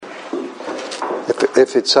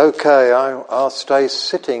If it's okay, I'll stay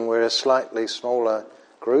sitting. We're a slightly smaller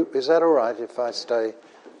group. Is that all right if I stay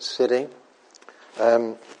sitting?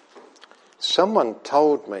 Someone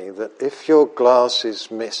told me that if your glass is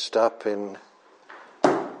messed up in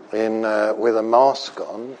with a mask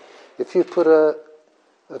on, if you put a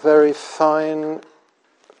very fine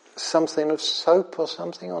something of soap or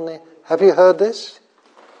something on there. Have you heard this?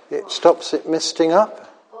 It stops it misting up.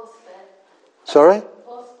 Sorry?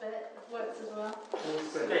 Works as well.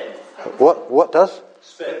 What does?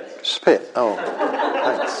 Spit. Oh,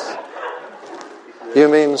 thanks. You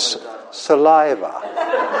mean saliva?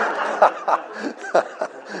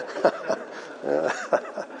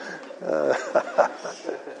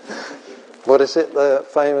 What is it? The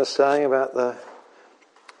famous saying about the?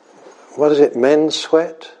 What is it? Men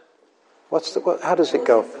sweat. How does it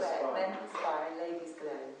go? Men perspire, ladies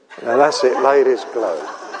glow. Now that's it. Ladies glow.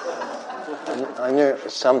 I knew it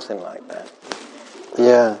was something like that.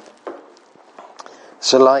 Yeah.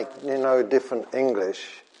 So like, different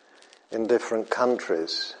English in different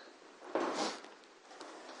countries.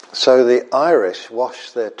 So the Irish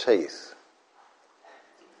wash their teeth.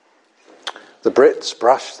 The Brits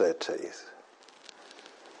brush their teeth.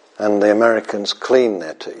 And the Americans clean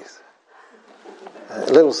their teeth.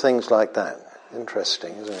 Little things like that.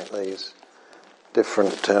 Interesting, isn't it? These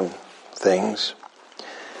different things.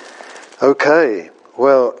 Okay,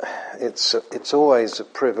 well, it's always a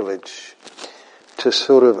privilege to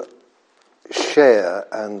sort of share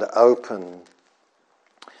and open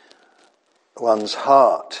one's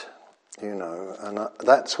heart, and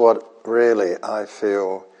that's what really I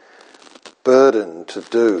feel burdened to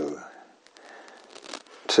do,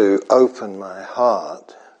 to open my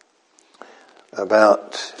heart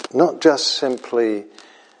about not just simply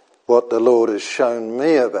what the Lord has shown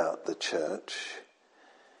me about the church,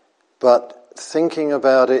 but thinking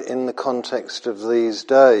about it in the context of these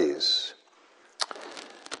days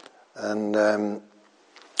and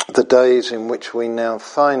the days in which we now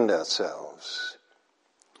find ourselves.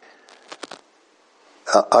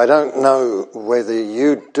 I don't know whether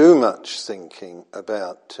you do much thinking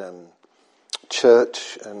about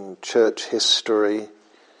church and church history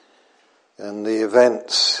and the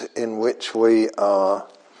events in which we are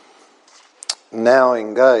now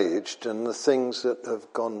engaged and the things that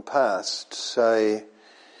have gone past, say,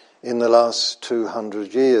 in the last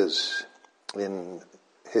 200 years in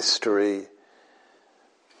history,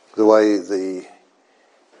 the way the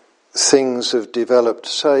things have developed,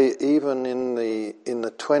 say, even in the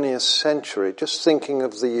 20th century, just thinking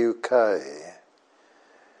of the UK,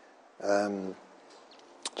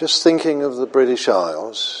 just thinking of the British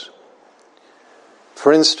Isles.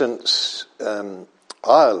 For instance,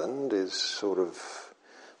 Ireland is sort of,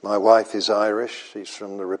 my wife is Irish, she's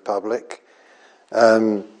from the Republic,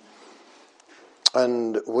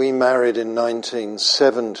 and we married in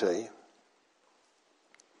 1970,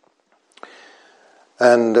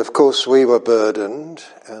 and of course we were burdened,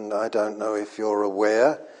 and I don't know if you're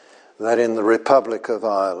aware that in the Republic of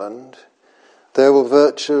Ireland there were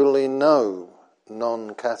virtually no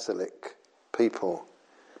non-Catholic people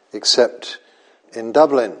except in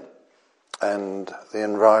Dublin and the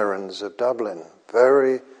environs of Dublin.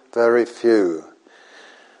 Very, very few.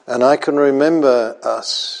 And I can remember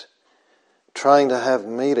us trying to have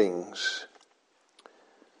meetings.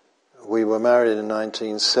 We were married in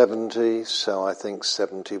 1970, so I think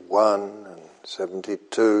 71 and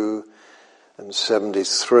 72 and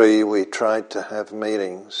 73 we tried to have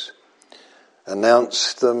meetings,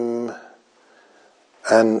 announced them,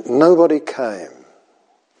 and nobody came.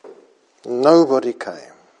 Nobody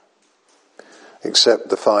came, except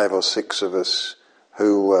the 5 or 6 of us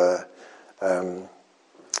who were...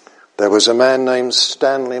 there was a man named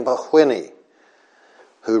Stanley Mahwini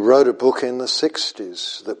who wrote a book in the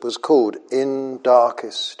 60s that was called In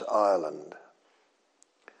Darkest Ireland.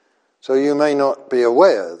 So you may not be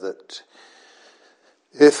aware that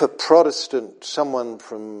if a Protestant, someone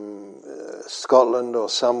from Scotland or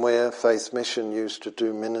somewhere, Faith Mission used to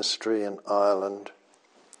do ministry in Ireland,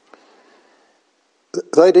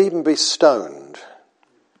 they'd even be stoned.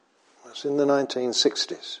 It was in the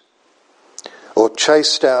 1960s. Or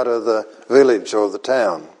chased out of the village or the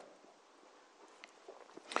town.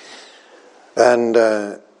 And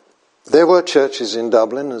there were churches in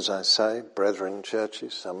Dublin, as I say, brethren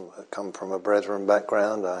churches. Some come from a brethren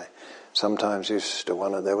background. I sometimes used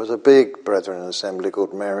to there was a big brethren assembly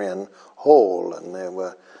called Marion Hall, and there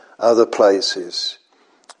were other places,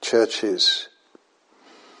 churches.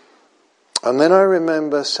 And then I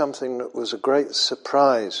remember something that was a great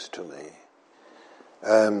surprise to me.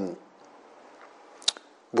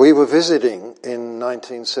 We were visiting in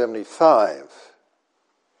 1975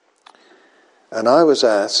 And I was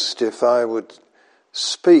asked if I would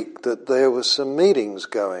speak, that there were some meetings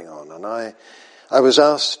going on. And I was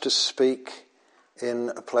asked to speak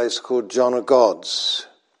in a place called John o' God's,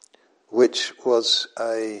 which was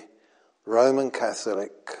a Roman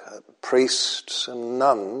Catholic priests and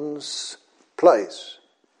nuns place.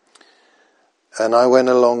 And I went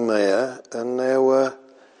along there, and there were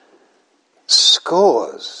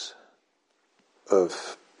scores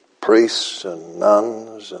of priests and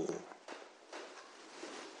nuns and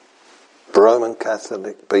Roman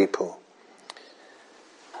Catholic people.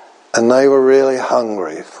 And they were really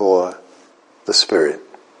hungry for the Spirit,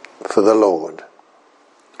 for the Lord.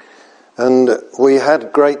 And we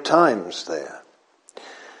had great times there.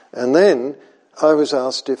 And then I was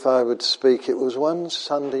asked if I would speak. It was one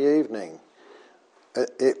Sunday evening.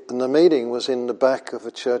 And the meeting was in the back of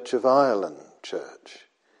a Church of Ireland church.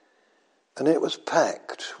 And it was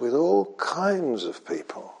packed with all kinds of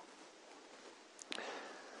people.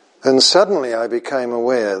 And suddenly I became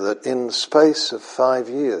aware that in the space of 5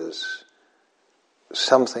 years,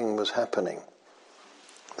 something was happening.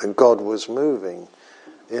 That God was moving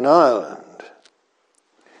in Ireland.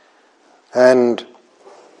 And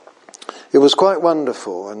it was quite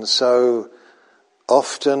wonderful. And so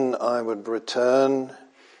often I would return,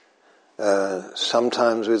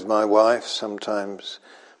 sometimes with my wife, sometimes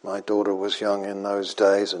my daughter was young in those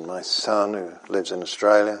days, and my son who lives in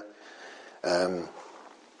Australia. And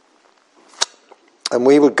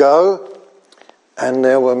we would go, and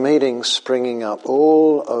there were meetings springing up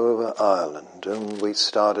all over Ireland, and we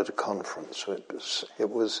started a conference. It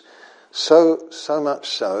was so much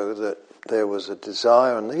so that there was a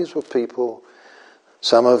desire, and these were people,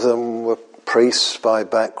 some of them were priests by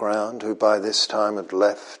background, who by this time had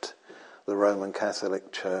left the Roman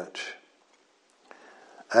Catholic Church.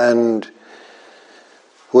 And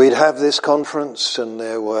we'd have this conference, and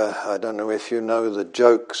there were, I don't know if you know the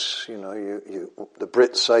jokes, the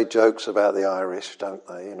Brits say jokes about the Irish, don't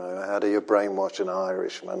they? How do you brainwash an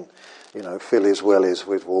Irishman? Fill his wellies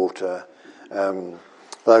with water.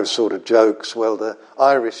 Those sort of jokes. Well, the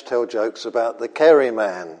Irish tell jokes about the Kerry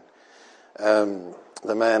man,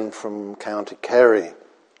 the man from County Kerry.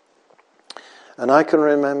 And I can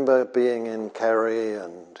remember being in Kerry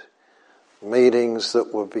and meetings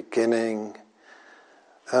that were beginning,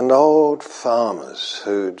 and old farmers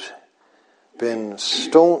who'd been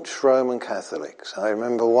staunch Roman Catholics. I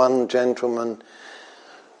remember one gentleman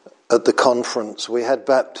at the conference, we had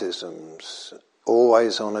baptisms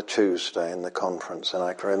always on a Tuesday in the conference, and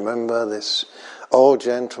I can remember this old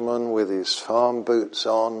gentleman with his farm boots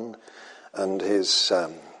on and his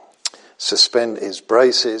his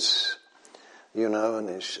braces,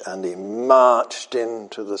 and he marched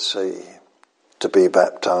into the sea to be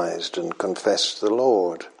baptized and confess the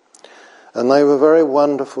Lord. And they were very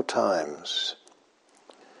wonderful times.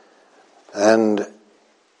 And,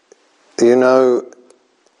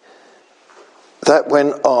 that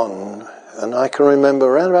went on, and I can remember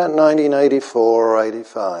around about 1984 or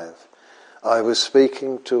 85, I was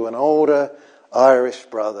speaking to an older Irish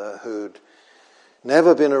brother who'd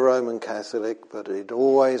never been a Roman Catholic, but he'd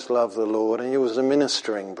always loved the Lord, and he was a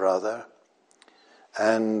ministering brother.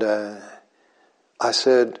 And I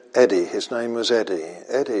said, Eddie, his name was Eddie,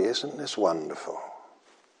 isn't this wonderful,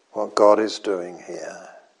 what God is doing here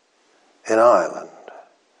in Ireland?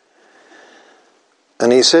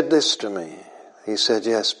 And he said this to me. He said,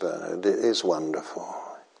 yes, Bernard, it is wonderful.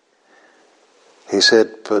 He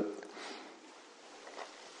said, but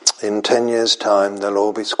in 10 years' time they'll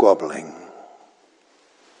all be squabbling.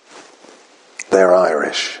 They're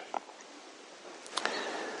Irish.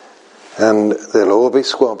 And they'll all be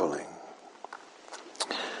squabbling.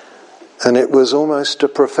 And it was almost a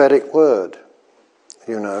prophetic word,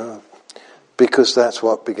 because that's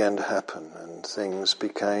what began to happen, and things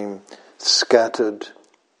became scattered.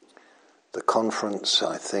 The conference,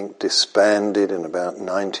 I think, disbanded in about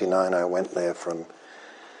 99. I went there from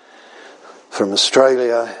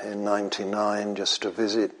Australia in 99 just to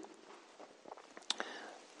visit.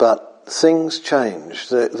 But things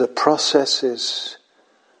changed. The processes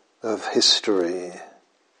of history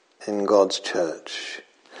in God's church.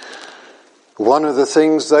 One of the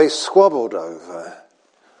things they squabbled over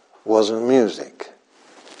wasn't music.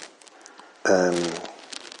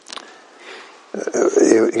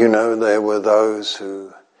 There were those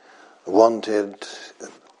who wanted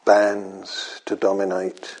bands to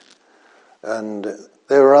dominate, and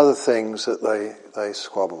there were other things that they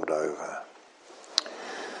squabbled over.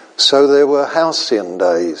 So there were halcyon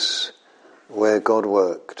days where God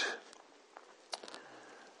worked,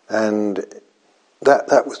 and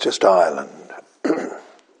that was just Ireland.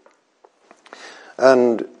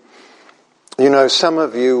 And, You know, some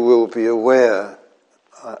of you will be aware,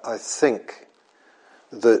 I think,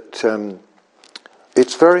 that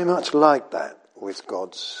it's very much like that with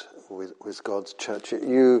God's church.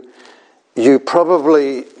 You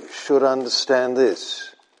probably should understand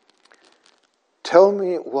this. Tell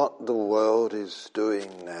me what the world is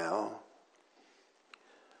doing now,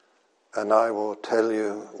 and I will tell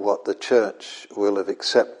you what the church will have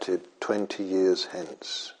accepted 20 years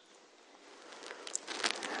hence.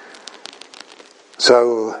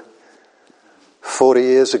 So, 40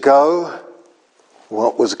 years ago,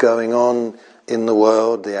 what was going on in the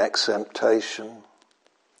world, the acceptation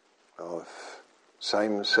of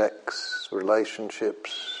same-sex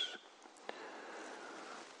relationships,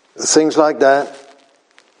 things like that.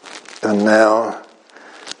 And now,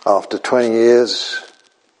 after 20 years,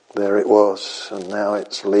 there it was, and now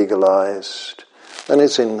it's legalized, and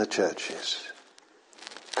it's in the churches.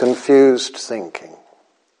 Confused thinking.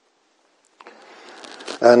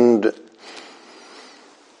 And,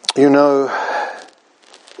 you know,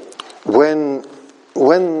 when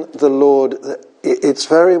the Lord, it's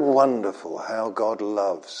very wonderful how God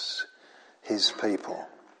loves his people.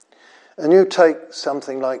 And you take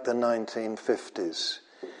something like the 1950s,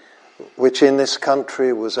 which in this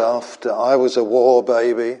country was after, I was a war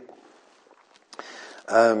baby.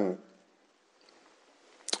 In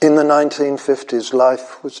the 1950s,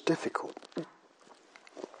 life was difficult.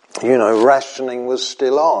 You know, rationing was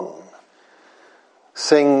still on.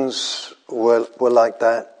 Things were like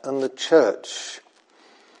that. And the church,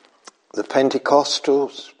 the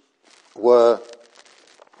Pentecostals, were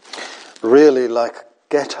really like a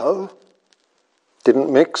ghetto.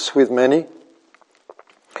 Didn't mix with many.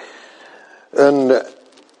 And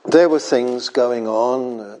there were things going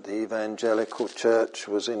on. The evangelical church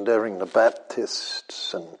was endeavouring the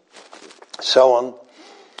Baptists and so on.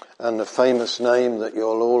 And the famous name that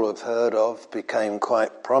you'll all have heard of became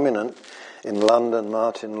quite prominent in London,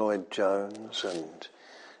 Martin Lloyd-Jones. And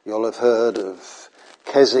you'll have heard of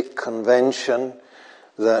Keswick Convention,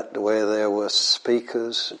 where there were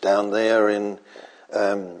speakers down there in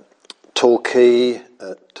Torquay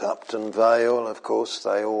at Upton Vale. Of course,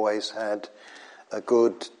 they always had a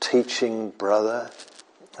good teaching brother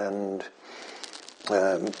and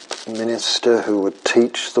minister who would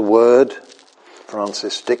teach the word.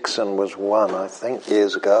 Francis Dixon was one, I think,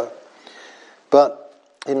 years ago. But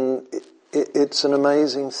it's an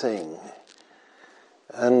amazing thing.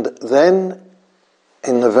 And then,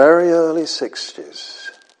 in the very early 60s,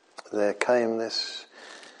 there came this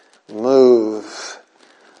move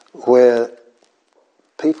where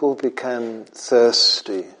people became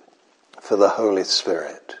thirsty for the Holy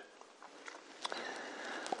Spirit.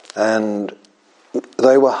 And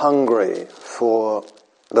they were hungry for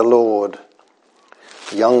the Lord,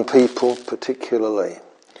 young people particularly.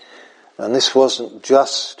 And this wasn't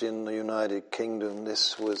just in the United Kingdom,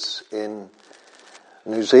 this was in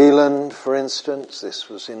New Zealand, for instance, this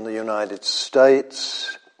was in the United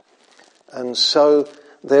States. And so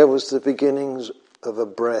there was the beginnings of a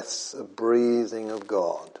breath, a breathing of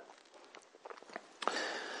God.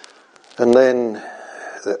 And then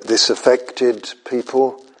this affected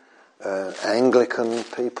people, Anglican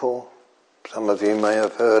people. Some of you may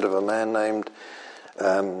have heard of a man named,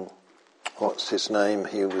 what's his name?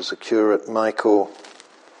 He was a curate, Michael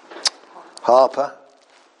Harper.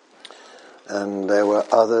 And there were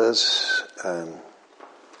others.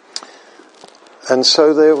 And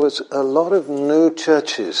so there was a lot of new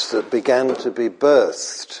churches that began to be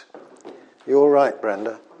birthed. You all right,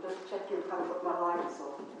 Brenda? I'm just checking if I've got my lights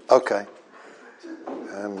on. Okay.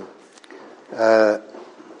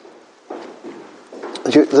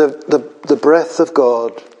 The breath of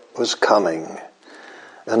God was coming,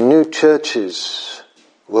 and new churches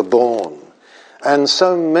were born, and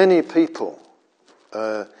so many people.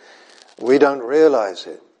 We don't realize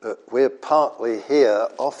it, but we're partly here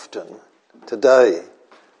often today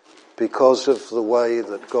because of the way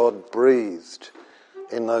that God breathed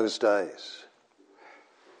in those days.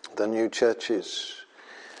 The new churches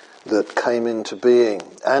that came into being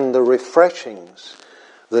and the refreshings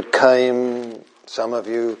that came. Some of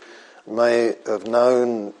you may have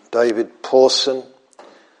known David Pawson,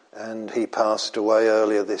 and he passed away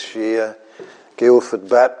earlier this year, Guildford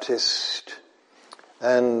Baptist.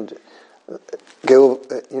 And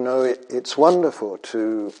it's wonderful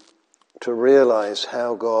to realize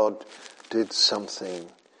how God did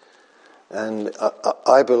something. And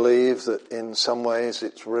I believe that in some ways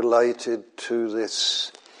it's related to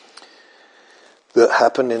this that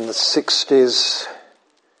happened in the 60s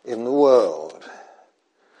in the world,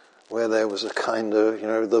 where there was a kind of,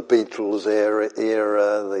 the Beatles era,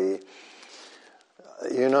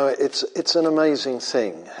 it's an amazing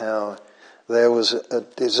thing how there was a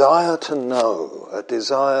desire to know, a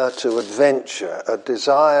desire to adventure, a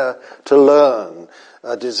desire to learn,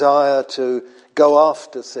 a desire to go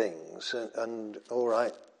after things. And all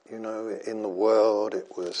right, in the world it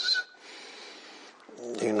was,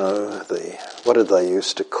 what did they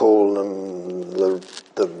used to call them?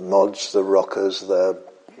 The mods, the rockers,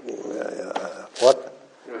 what?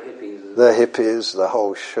 The hippies, the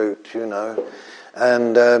whole shoot,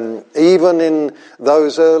 And even in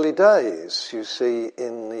those early days, you see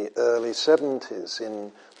in the early 70s,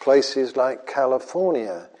 in places like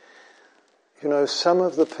California, some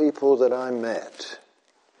of the people that I met,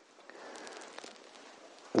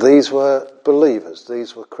 these were believers,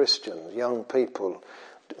 these were Christians, young people.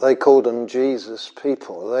 They called them Jesus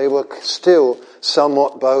people. They were still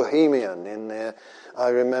somewhat bohemian in their... I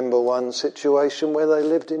remember one situation where they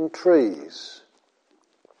lived in trees.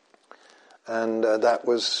 And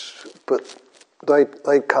but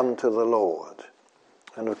they'd come to the Lord.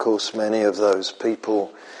 And of course many of those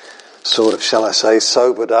people sort of, shall I say,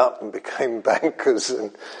 sobered up and became bankers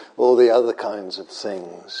and all the other kinds of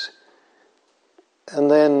things. And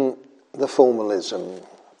then the formalism,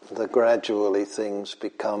 gradually things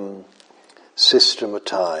become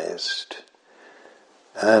systematized.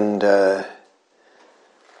 And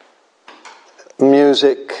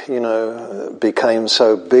music, became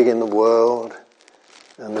so big in the world,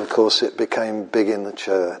 and of course it became big in the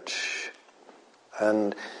church.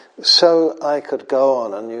 And so I could go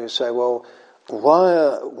on, and you say, well,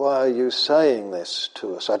 why are you saying this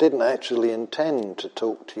to us? I didn't actually intend to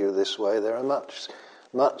talk to you this way. There are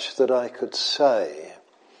much that I could say.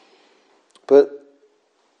 But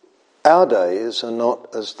our days are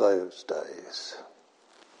not as those days.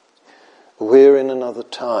 We're in another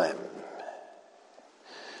time.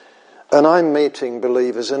 And I'm meeting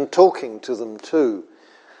believers and talking to them too.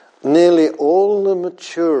 Nearly all the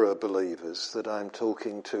maturer believers that I'm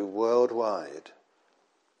talking to worldwide,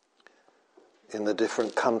 in the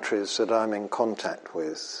different countries that I'm in contact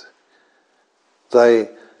with, they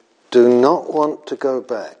do not want to go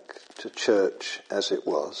back to church as it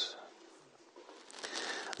was.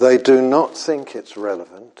 They do not think it's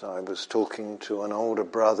relevant. I was talking to an older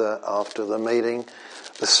brother after the meeting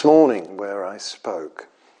this morning where I spoke.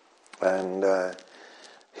 And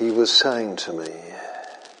he was saying to me,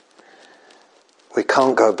 we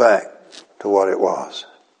can't go back to what it was.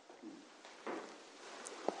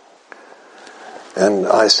 And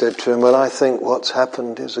I said to him, well, I think what's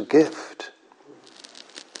happened is a gift.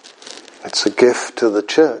 It's a gift to the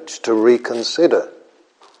church to reconsider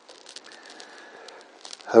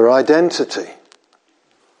her identity.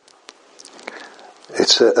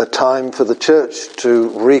 It's a time for the church to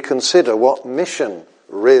reconsider what mission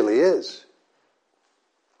really is.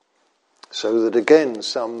 So that again,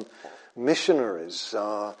 some missionaries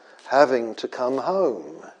are having to come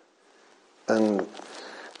home. And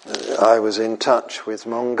I was in touch with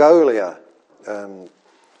Mongolia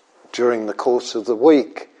during the course of the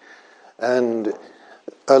week, and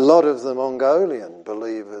a lot of the Mongolian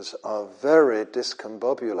believers are very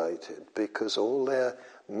discombobulated because all their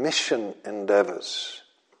mission endeavours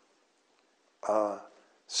are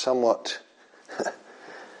somewhat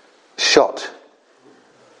shot.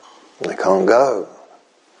 They can't go.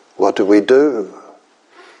 What do we do?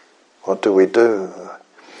 What do we do?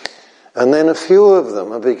 And then a few of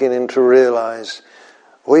them are beginning to realise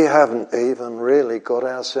we haven't even really got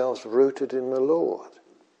ourselves rooted in the Lord.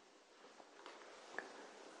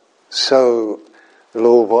 So,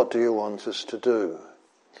 Lord, what do you want us to do?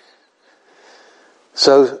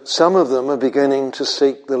 So some of them are beginning to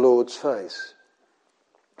seek the Lord's face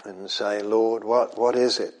and say, Lord, what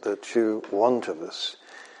is it that you want of us?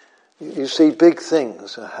 You see, big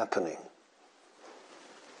things are happening.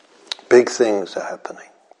 Big things are happening.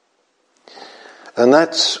 And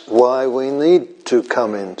that's why we need to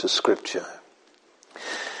come into Scripture.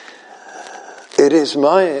 It is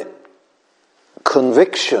my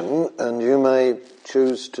conviction, and you may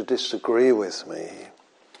choose to disagree with me,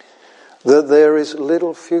 that there is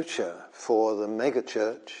little future for the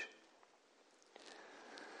megachurch,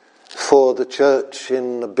 for the church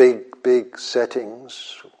in the big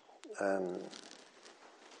settings,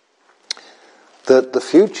 that the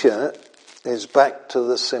future is back to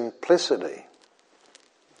the simplicity,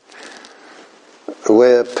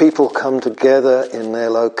 where people come together in their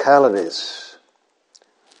localities,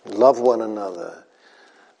 love one another,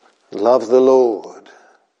 love the Lord,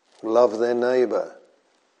 love their neighbour,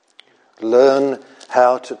 learn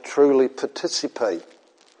how to truly participate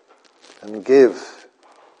and give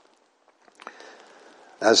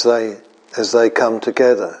as they come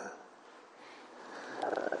together.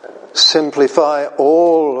 simplify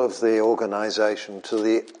all of the organisation to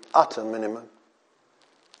the utter minimum,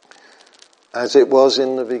 as it was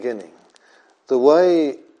in the beginning. The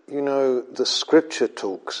way, the scripture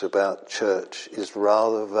talks about church is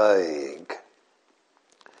rather vague,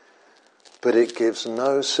 but it gives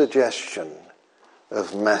no suggestion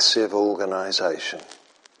of massive organisation.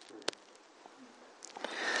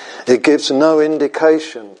 It gives no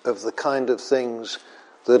indication of the kind of things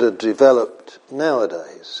that are developed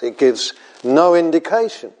nowadays. It gives no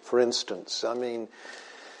indication, for instance.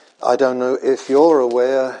 I don't know if you're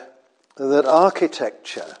aware that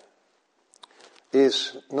architecture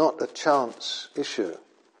is not a chance issue.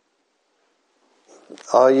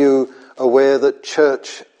 Are you aware that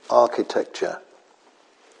church architecture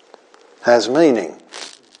has meaning?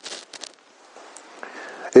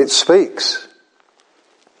 It speaks.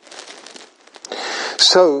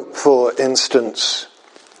 So, for instance,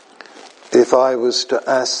 if I was to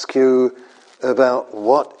ask you about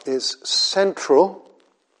what is central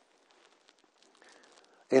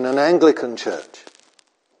in an Anglican church,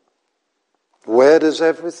 where does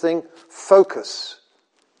everything focus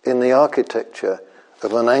in the architecture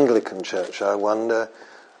of an Anglican church? I wonder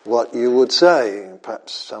what you would say.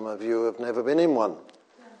 Perhaps some of you have never been in one.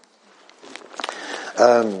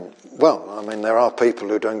 There are people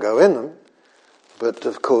who don't go in them, but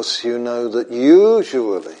of course you know that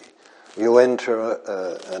usually you enter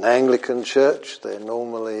an Anglican church. They're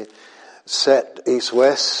normally set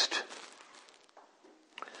east-west,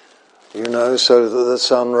 so that the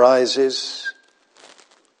sun rises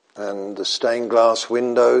and the stained glass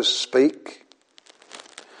windows speak.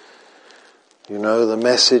 The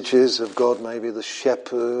messages of God, maybe the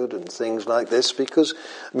shepherd and things like this, because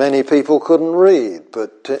many people couldn't read.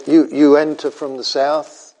 But you enter from the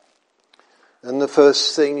south, and the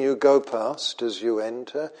first thing you go past as you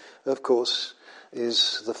enter, of course,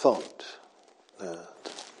 is the font.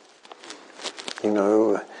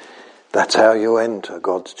 That's how you enter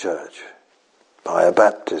God's church, by a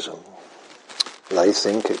baptism. They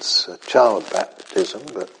think it's a child baptism,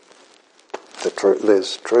 but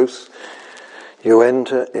there's truth. You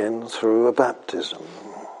enter in through a baptism.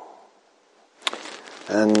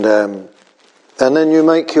 And then you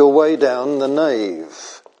make your way down the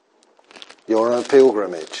nave. You're on a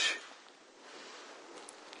pilgrimage.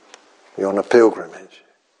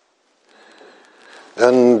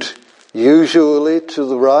 And usually to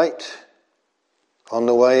the right, on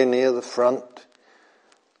the way near the front,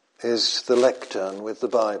 is the lectern with the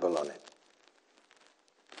Bible on it.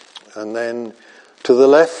 And then to the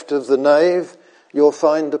left of the nave, you'll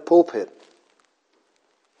find a pulpit.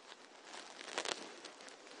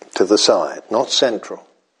 To the side, not central.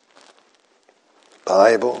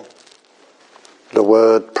 Bible, the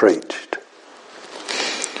word preached.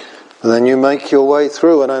 And then you make your way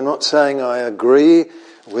through, and I'm not saying I agree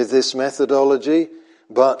with this methodology,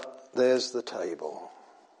 but there's the table.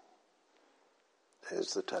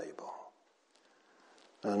 There's the table.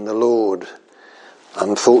 And the Lord,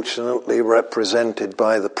 unfortunately represented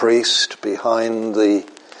by the priest behind the,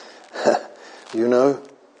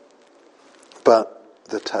 but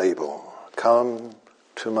the table. Come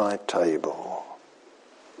to my table.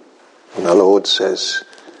 And the Lord says,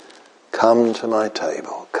 come to my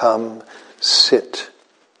table. Come, sit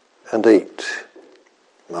and eat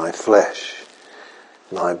my flesh,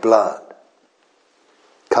 my blood.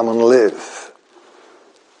 Come and live.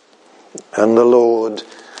 And the Lord,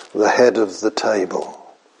 the head of the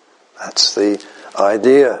table. That's the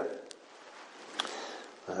idea.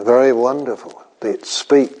 Very wonderful. It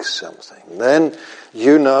speaks something. Then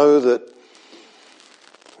you know that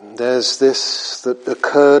there's this that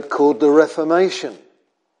occurred called the Reformation.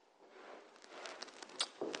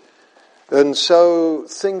 And so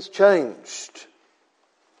things changed.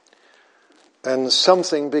 And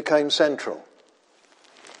something became central.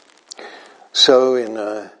 So in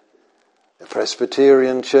a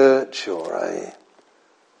Presbyterian church or a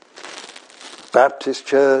Baptist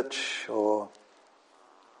church, or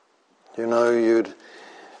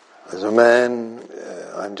as a man,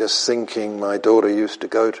 I'm just thinking, my daughter used to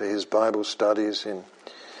go to his Bible studies in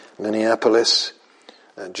Minneapolis,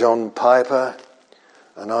 John Piper,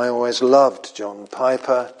 and I always loved John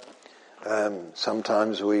Piper.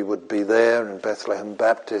 Sometimes we would be there in Bethlehem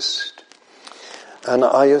Baptist, and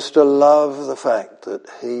I used to love the fact that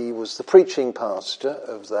he was the preaching pastor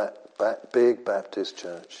of that big Baptist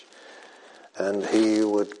church, and he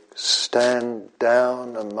would stand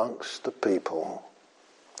down amongst the people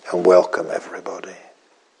and welcome everybody.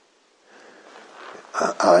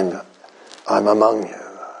 I'm among you.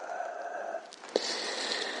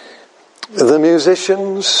 The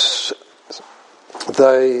musicians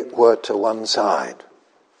they were to one side.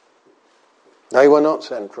 They were not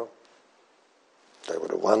central. They were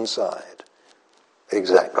to one side.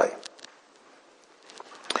 Exactly.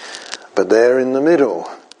 But there in the middle,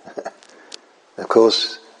 of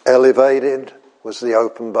course, elevated was the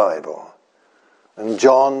open Bible. And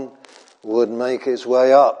John would make his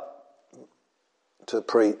way up to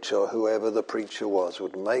preach, or whoever the preacher was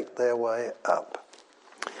would make their way up.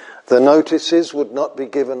 The notices would not be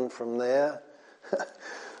given from there.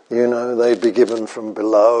 They'd be given from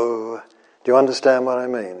below. Do you understand what I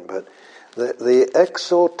mean? But the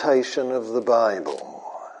exhortation of the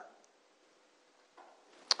Bible,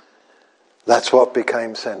 that's what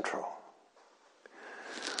became central.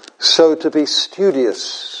 So to be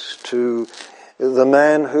studious, the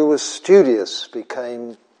man who was studious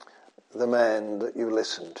became the man that you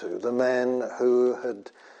listened to, the man who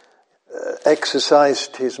had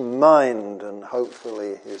exercised his mind and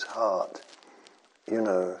hopefully his heart,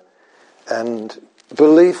 and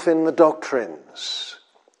belief in the doctrines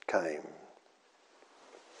came.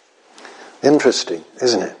 Interesting,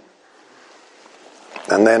 isn't it?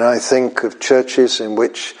 And then I think of churches in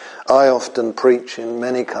which I often preach in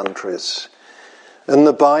many countries, and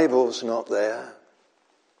the Bible's not there,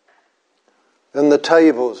 and the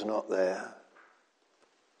table's not there,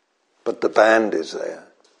 but the band is there.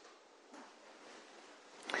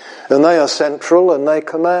 And they are central and they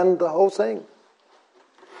command the whole thing.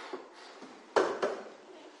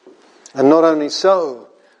 And not only so,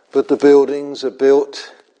 but the buildings are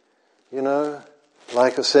built,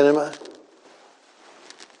 like a cinema,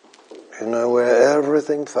 where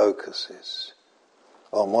everything focuses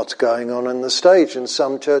on what's going on in the stage. In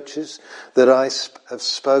some churches that I have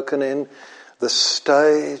spoken in, the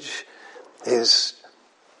stage is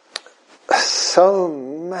so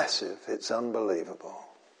massive, it's unbelievable.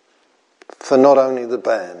 For not only the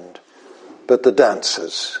band, but the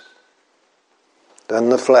dancers,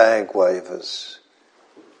 and the flag wavers,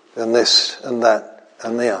 and this and that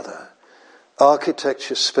and the other.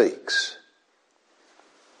 Architecture speaks.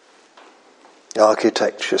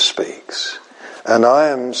 Architecture speaks. And I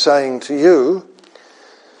am saying to you,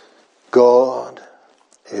 God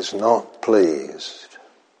is not pleased.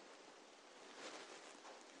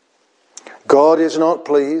 God is not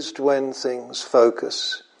pleased when things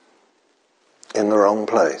focus in the wrong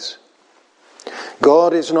place.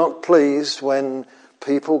 God is not pleased when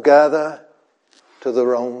people gather to the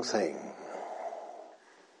wrong thing.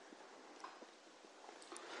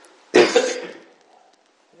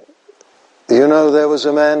 There was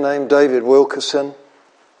a man named David Wilkerson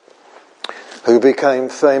who became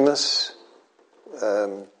famous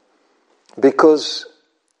because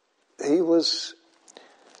he was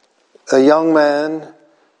a young man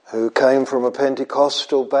who came from a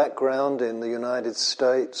Pentecostal background in the United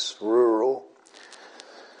States, rural.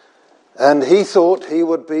 And he thought he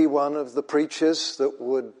would be one of the preachers that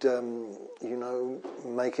would,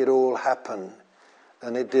 make it all happen.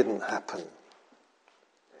 And it didn't happen.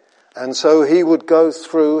 And so he would go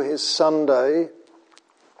through his Sunday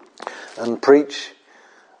and preach,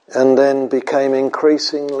 and then became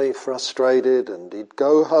increasingly frustrated, and he'd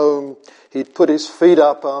go home, he'd put his feet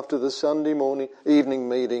up after the Sunday evening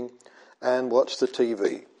meeting and watch the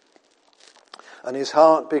TV. And his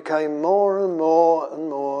heart became more and more and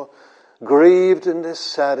more grieved and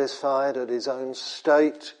dissatisfied at his own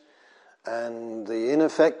state and the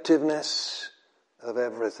ineffectiveness of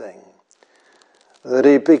everything. That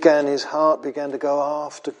his heart began to go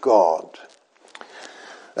after God.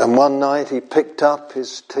 And one night he picked up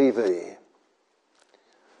his TV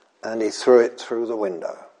and he threw it through the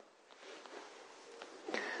window.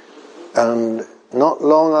 And not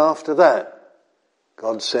long after that,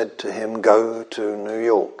 God said to him, go to New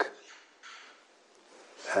York.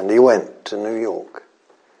 And he went to New York.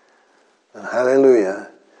 And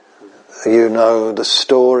hallelujah, you know the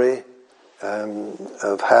story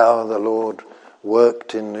of how the Lord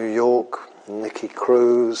worked in New York, Nicky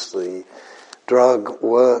Cruz, the drug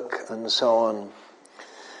work and so on.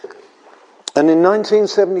 And in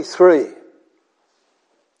 1973,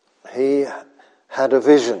 he had a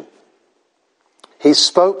vision. He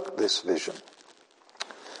spoke this vision.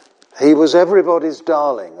 He was everybody's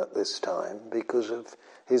darling at this time because of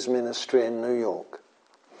his ministry in New York.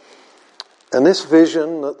 And this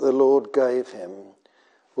vision that the Lord gave him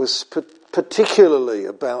was particularly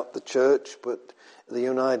about the church, but the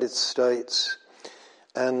United States.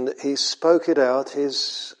 And he spoke it out.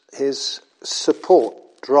 His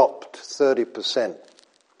support dropped 30%,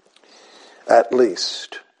 at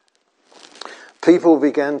least. People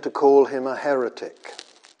began to call him a heretic,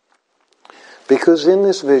 because in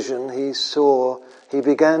this vision he saw he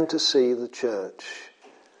began to see the church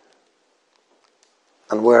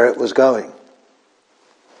and where it was going.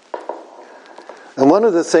 And one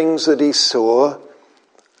of the things that he saw,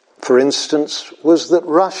 for instance, was that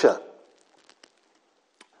Russia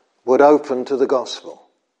would open to the gospel,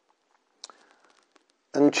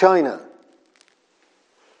 and China,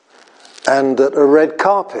 and that a red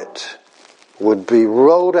carpet would be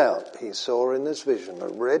rolled out. He saw in this vision a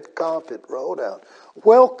red carpet rolled out.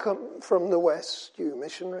 Welcome from the West, you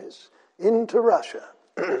missionaries, into Russia.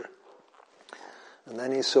 And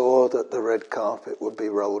then he saw that the red carpet would be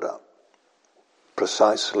rolled up.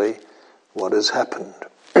 Precisely what has happened.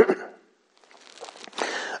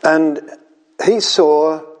 And he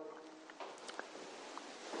saw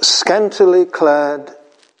scantily clad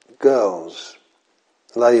girls,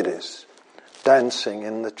 ladies, dancing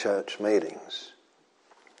in the church meetings.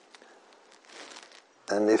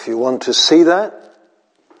 And if you want to see that,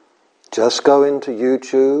 just go into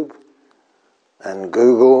YouTube and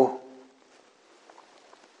Google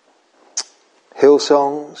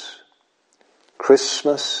Hillsongs,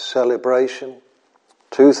 Christmas celebration,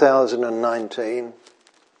 2019,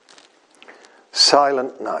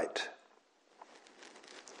 Silent Night,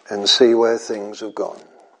 and see where things have gone.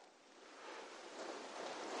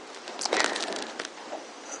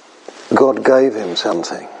 God gave him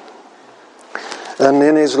something. And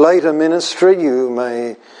in his later ministry, you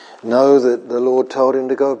may know that the Lord told him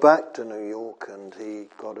to go back to New York, and he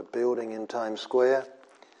got a building in Times Square.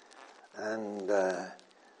 And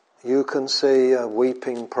you can see a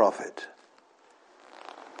weeping prophet.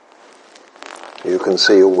 You can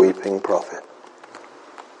see a weeping prophet.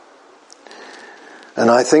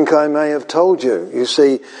 And I think I may have told you. You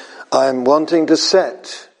see, I'm wanting to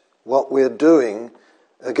set what we're doing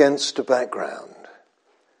against a background.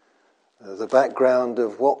 The background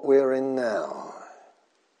of what we're in now.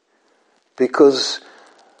 Because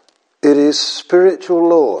it is spiritual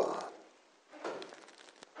law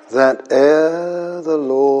that ere the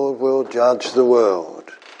Lord will judge the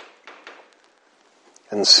world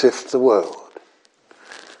and sift the world,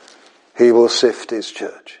 he will sift his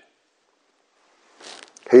church.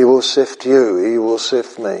 He will sift you, he will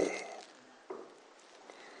sift me.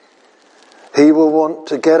 He will want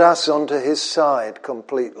to get us onto his side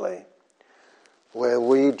completely, where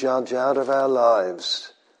we judge out of our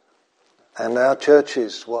lives and our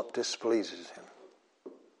churches what displeases him.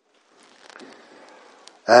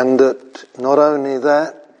 And that not only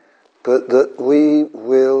that, but that we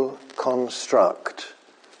will construct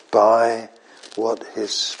by what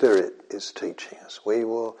his Spirit is teaching us. We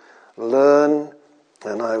will learn,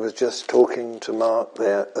 and I was just talking to Mark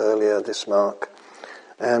there earlier, this Mark,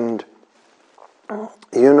 and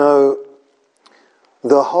you know,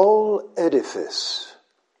 the whole edifice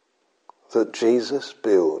that Jesus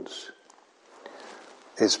builds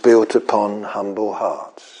is built upon humble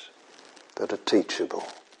hearts that are teachable,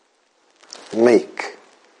 meek,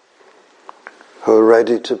 who are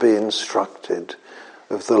ready to be instructed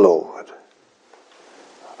of the Lord,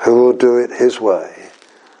 who will do it his way,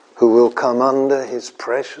 who will come under his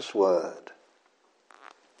precious word,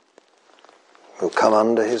 will come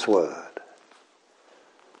under his word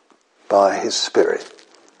by his Spirit.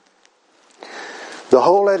 The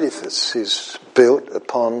whole edifice is built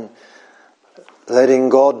upon letting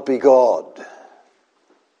God be God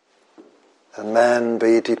and man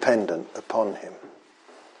be dependent upon him.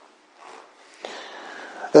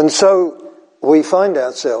 And so we find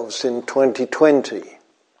ourselves in 2020.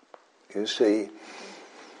 You see,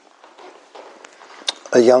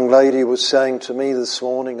 a young lady was saying to me this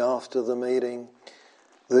morning after the meeting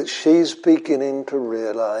that she's beginning to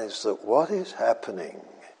realize that what is happening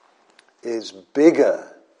is bigger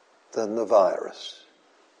than the virus.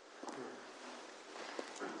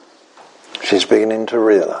 She's beginning to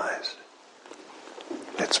realize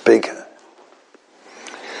it's bigger.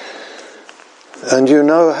 And you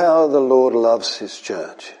know how the Lord loves his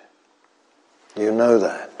church. You know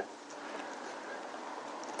that.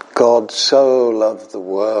 God so loved the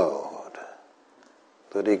world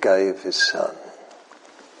that he gave his Son.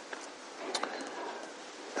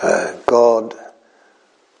 God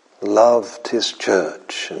loved his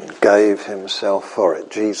church and gave himself for it.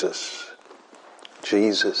 Jesus,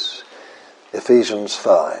 Ephesians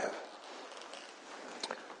 5.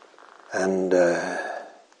 And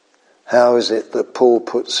how is it that Paul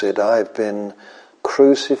puts it? I've been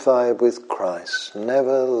crucified with Christ,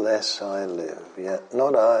 nevertheless I live, yet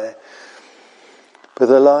not I, but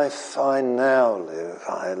the life I now live,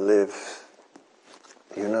 I live,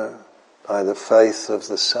 you know, by the faith of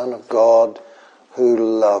the Son of God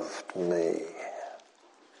who loved me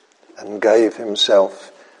and gave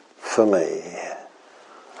himself for me.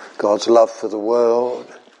 God's love for the world,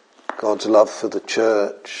 God's love for the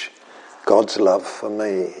church, God's love for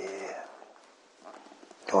me.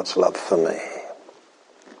 God's love for me.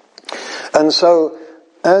 And so,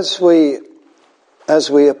 as we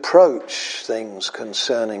approach things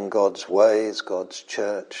concerning God's ways, God's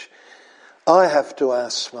church, I have to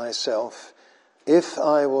ask myself if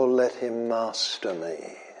I will let him master me,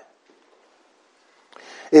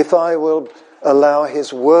 if I will allow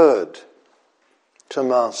his word to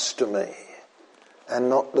master me and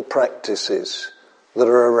not the practices that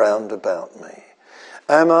are around about me.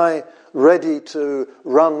 Am I ready to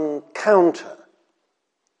run counter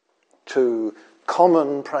to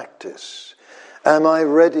common practice? Am I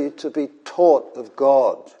ready to be taught of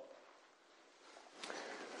God,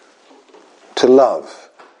 to love,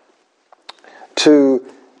 to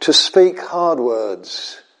speak hard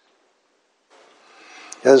words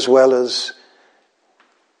as well as,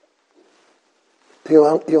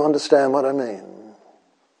 you understand what I mean?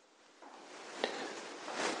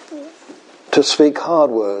 To speak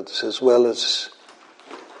hard words as well as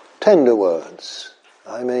tender words.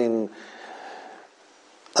 I mean,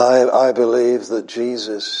 I believe that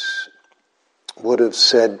Jesus would have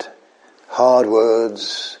said hard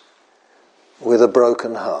words with a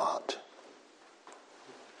broken heart,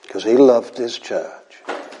 because he loved his church.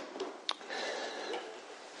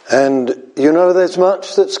 And you know, there's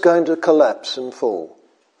much that's going to collapse and fall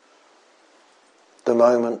the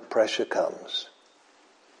moment pressure comes.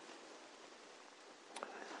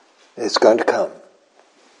 It's going to come.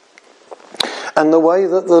 And the way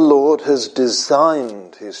that the Lord has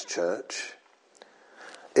designed his church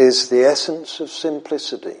is the essence of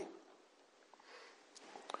simplicity.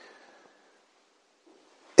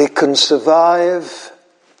 It can survive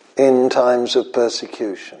in times of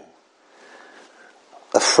persecution.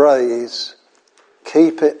 A phrase,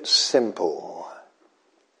 keep it simple.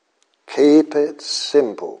 Keep it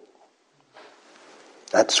simple.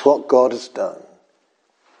 That's what God has done.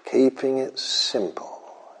 Keeping it simple.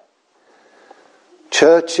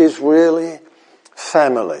 Church is really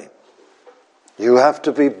family. You have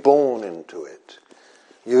to be born into it.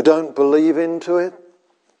 You don't believe into it.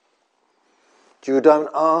 You don't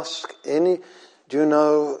ask any. Do you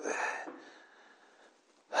know,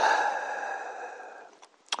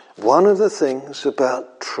 one of the things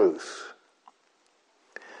about truth,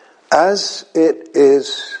 as it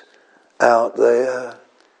is out there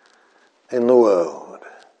in the world,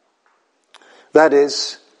 that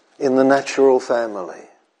is, in the natural family,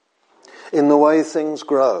 in the way things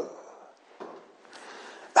grow,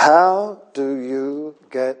 how do you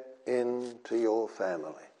get into your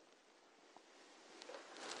family?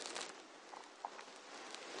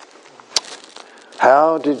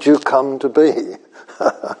 How did you come to be?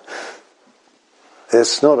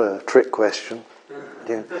 It's not a trick question.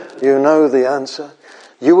 You know the answer.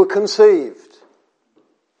 You were conceived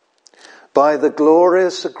by the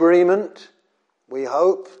glorious agreement, we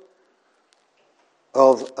hope,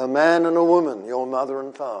 of a man and a woman, your mother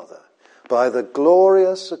and father. By the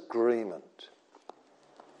glorious agreement.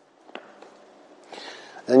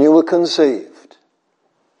 And you were conceived.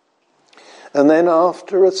 And then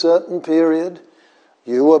after a certain period,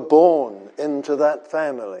 you were born into that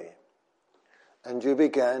family. And you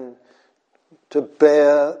began to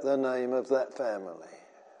bear the name of that family.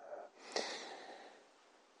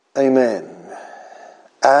 Amen.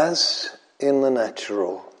 As in the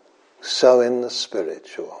natural, so in the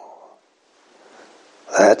spiritual.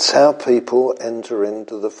 That's how people enter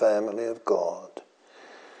into the family of God.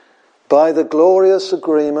 By the glorious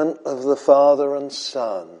agreement of the Father and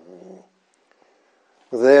Son,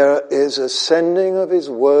 there is a sending of his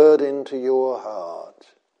word into your heart.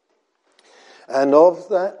 And of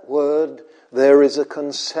that word, there is a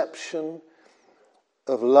conception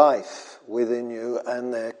of life within you,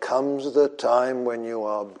 and there comes the time when you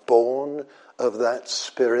are born of that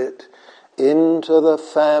Spirit into the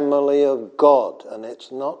family of God. And it's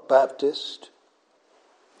not Baptist,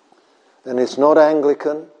 and it's not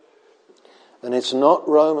Anglican, and it's not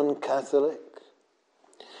Roman Catholic.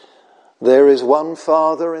 There is one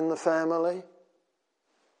Father in the family.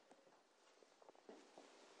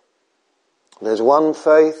 There's one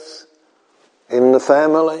faith in the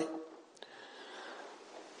family.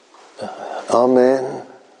 Amen.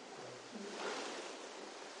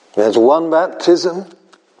 There's one baptism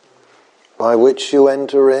by which you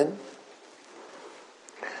enter in.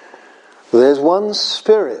 There's one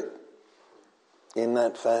Spirit in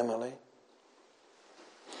that family.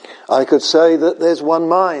 I could say that there's one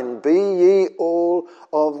mind. Be ye all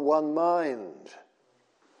of one mind.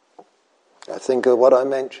 I think of what I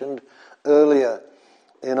mentioned earlier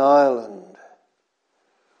in Ireland.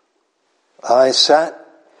 I sat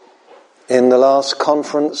in the last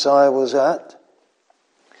conference I was at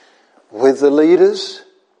with the leaders,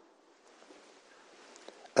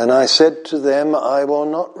 and I said to them, I will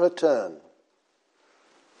not return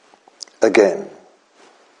again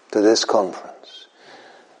to this conference.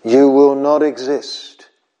 You will not exist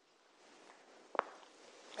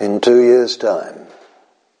in 2 years' time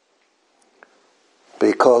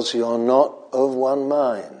because you're not of one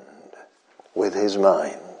mind with his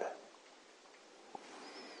mind.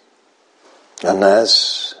 And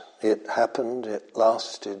as it happened, it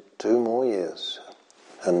lasted 2 more years,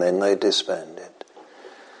 and then they disbanded.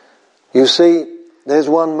 You see, there's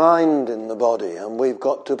one mind in the body, and we've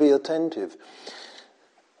got to be attentive.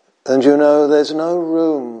 And you know, there's no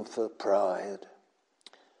room for pride.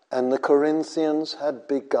 And the Corinthians had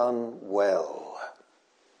begun well.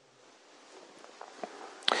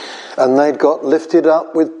 And they'd got lifted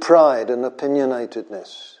up with pride and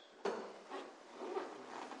opinionatedness.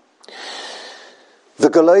 The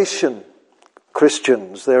Galatian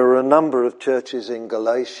Christians, there are a number of churches in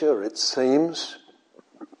Galatia, it seems.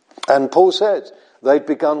 And Paul said they'd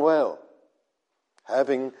begun well,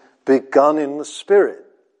 having begun in the Spirit.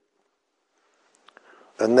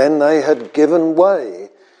 And then they had given way.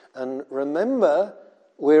 And remember,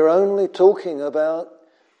 we're only talking about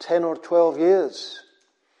 10 or 12 years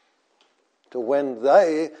to when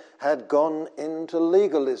they had gone into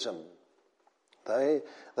legalism. They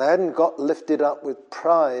hadn't got lifted up with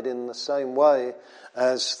pride in the same way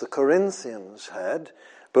as the Corinthians had,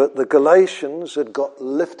 but the Galatians had got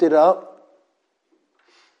lifted up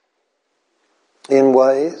in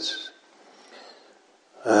ways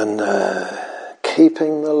and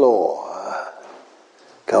keeping the law,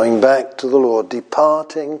 going back to the law,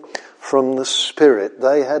 departing from the Spirit.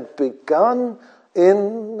 They had begun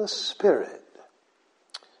in the Spirit.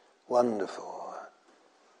 Wonderful.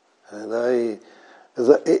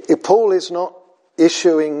 Paul is not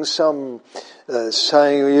issuing some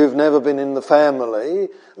saying you've never been in the family.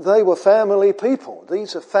 They were family people.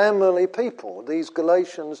 These are family people. These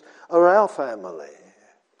Galatians are our family.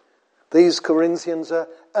 These Corinthians are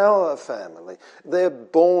our family. They're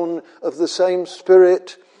born of the same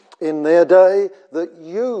Spirit in their day that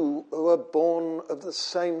you are born of the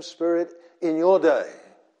same Spirit in your day.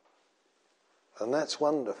 And that's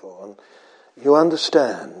wonderful. And you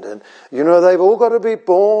understand. And you know, they've all got to be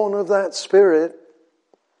born of that Spirit.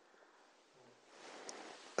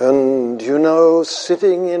 And you know,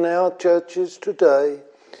 sitting in our churches today,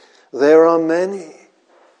 there are many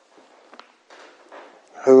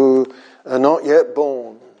who are not yet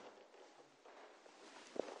born.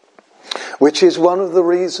 Which is one of the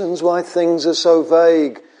reasons why things are so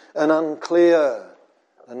vague and unclear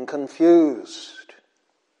and confused.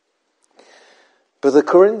 But the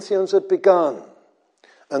Corinthians had begun,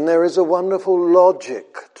 and there is a wonderful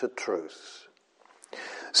logic to truth.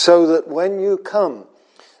 So that when you come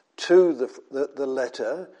to the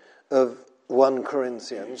letter of 1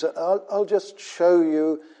 Corinthians, I'll just show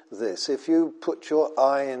you this. If you put your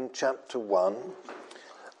eye in chapter 1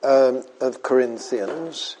 of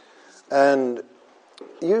Corinthians, and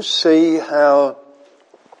you see how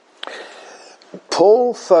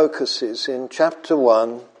Paul focuses in chapter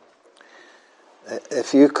 1.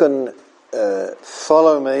 If you can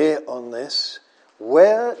follow me on this,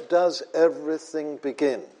 where does everything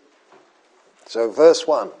begin? So verse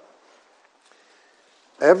 1.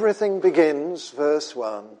 Everything begins, verse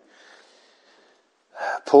 1.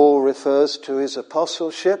 Paul refers to his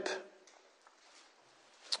apostleship,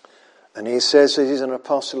 and he says that he's an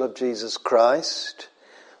apostle of Jesus Christ.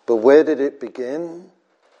 But where did it begin?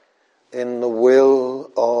 In the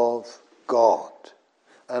will of God.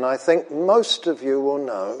 And I think most of you will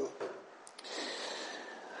know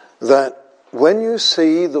that when you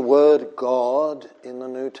see the word God in the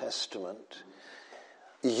New Testament,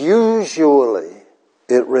 usually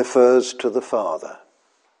it refers to the Father.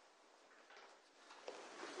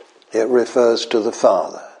 It refers to the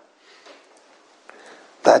Father.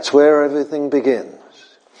 That's where everything begins.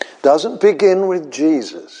 Doesn't begin with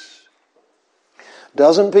Jesus.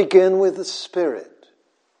 Doesn't begin with the Spirit.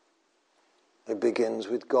 It begins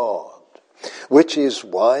with God. Which is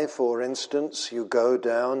why, for instance, you go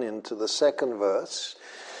down into the second verse,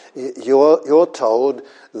 you're told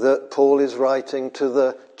that Paul is writing to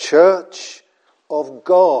the church of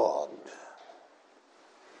God.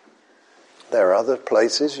 There are other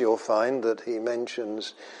places you'll find that he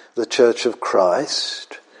mentions the church of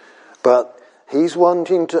Christ, but he's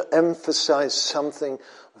wanting to emphasize something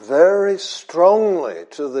very strongly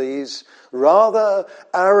to these rather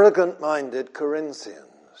arrogant-minded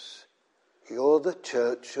Corinthians. You're the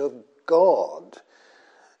church of God.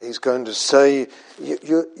 He's going to say,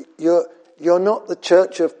 you're not the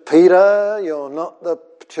church of Peter, you're not the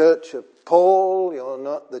church of Paul, you're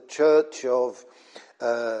not the church of,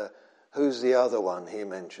 who's the other one he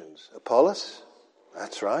mentions? Apollos?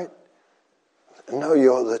 That's right. No,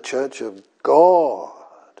 you're the church of God.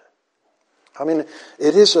 I mean,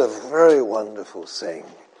 it is a very wonderful thing,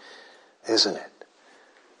 isn't it?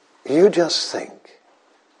 You just think,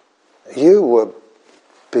 you were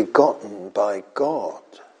begotten by God.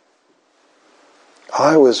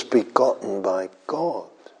 I was begotten by God.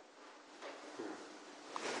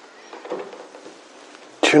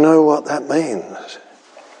 Do you know what that means?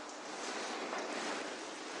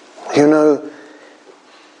 You know,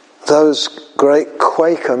 those great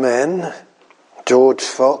Quaker men, George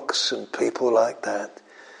Fox and people like that,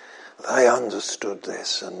 they understood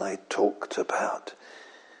this and they talked about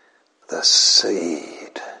the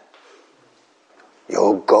seed.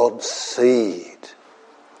 You're God's seed.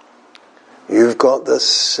 You've got the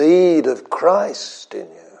seed of Christ in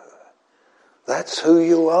you. That's who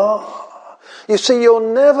you are. You see,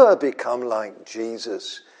 you'll never become like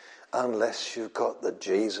Jesus unless you've got the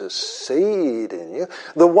Jesus seed in you.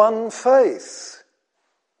 The one faith.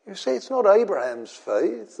 You see, it's not Abraham's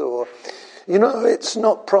faith or, it's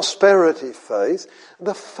not prosperity faith.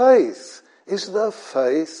 The faith is the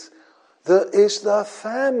faith that is the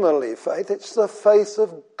family faith. It's the faith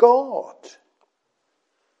of God.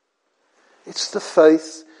 It's the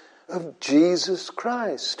faith of Jesus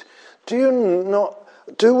Christ. Do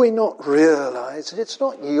we not realize that it's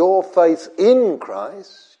not your faith in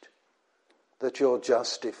Christ that you're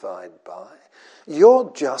justified by?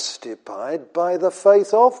 You're justified by the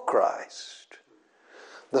faith of Christ.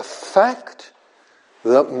 The fact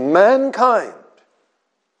that mankind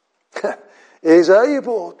is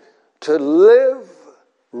able to live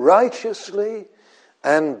righteously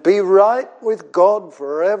and be right with God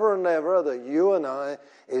forever and ever, that you and I,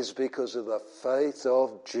 is because of the faith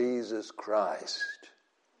of Jesus Christ.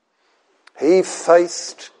 He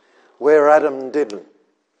faced where Adam didn't.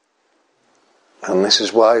 And this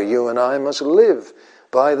is why you and I must live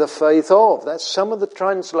by the faith of. That's some of the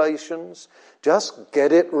translations. Just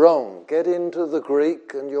get it wrong. Get into the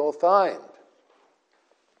Greek and you'll find.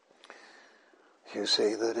 You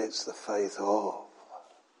see that it's the faith of.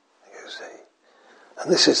 You see.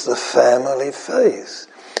 And this is the family faith.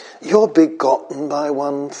 You're begotten by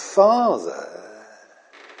one Father.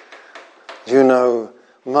 You know,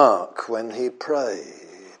 Mark, when he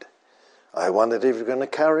prayed, I wondered if he was going to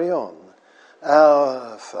carry on.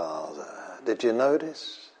 Our Father. Did you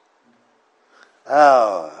notice?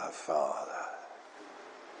 Our Father.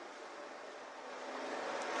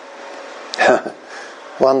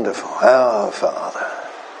 Wonderful. Our Father.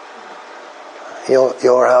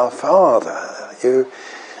 You're our Father. You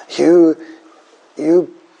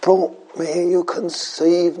brought me, you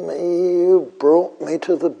conceived me, you brought me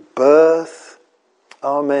to the birth.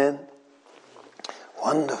 Amen.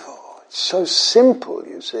 Wonderful. It's so simple,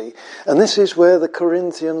 you see. And this is where the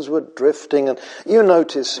Corinthians were drifting. And you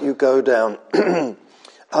notice, you go down,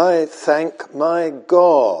 I thank my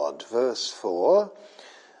God, verse 4,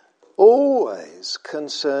 always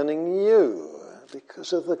concerning you,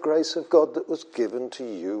 because of the grace of God that was given to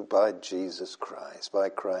you by Jesus Christ, by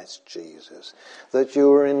Christ Jesus, that you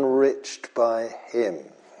were enriched by him.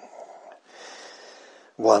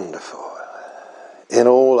 Wonderful. In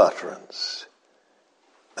all utterance.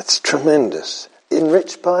 That's tremendous.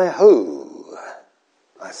 Enriched by who?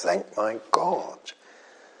 I thank my God.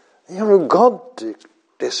 God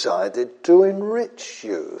decided to enrich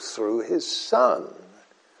you through his Son.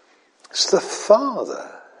 It's the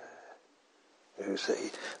Father, you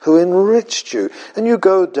see, who enriched you. And you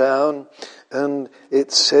go down and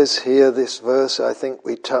it says here, this verse I think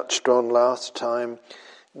we touched on last time,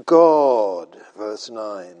 God, verse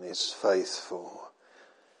 9, is faithful,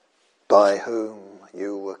 by whom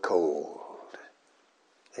you were called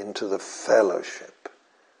into the fellowship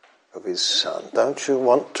of his Son. Don't you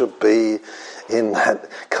want to be in that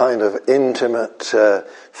kind of intimate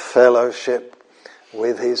fellowship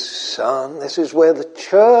with his Son? This is where the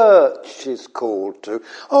church is called to.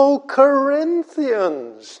 Oh,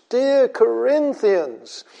 Corinthians, dear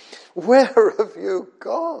Corinthians, where have you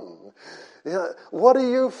gone? What are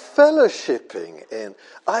you fellowshipping in?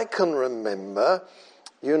 I can remember,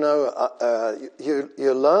 you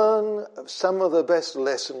learn some of the best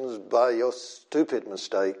lessons by your stupid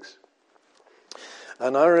mistakes.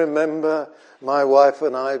 And I remember my wife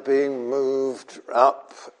and I being moved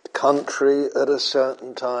up country at a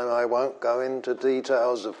certain time. I won't go into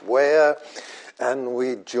details of where. and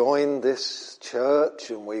we joined this church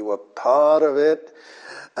and we were part of it.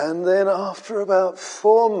 And then after about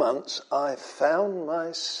 4 months, I found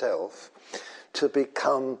myself to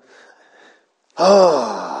become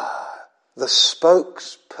the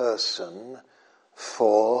spokesperson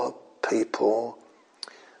for people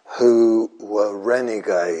who were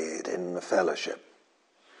renegade in the fellowship.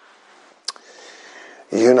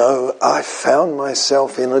 You know, I found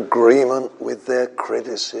myself in agreement with their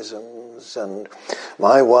criticisms, and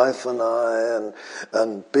my wife and I,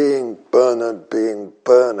 and being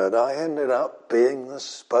Bernard, I ended up being the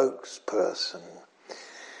spokesperson.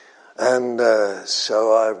 And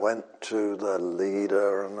so I went to the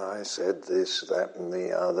leader and I said this, that and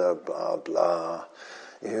the other, blah, blah,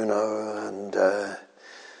 you know, and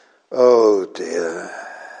oh dear.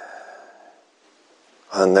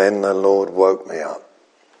 And then the Lord woke me up.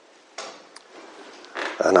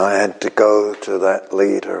 And I had to go to that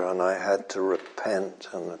leader and I had to repent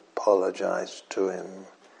and apologize to him.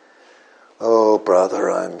 Oh,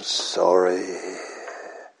 brother, I'm sorry.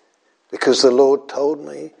 Because the Lord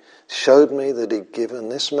showed me that he'd given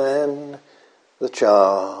this man the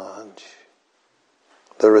charge,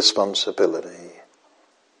 the responsibility.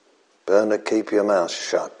 Bernard, keep your mouth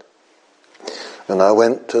shut. And I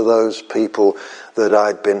went to those people that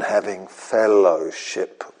I'd been having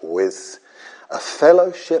fellowship with, a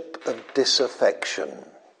fellowship of disaffection,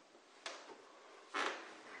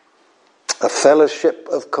 a fellowship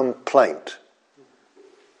of complaint.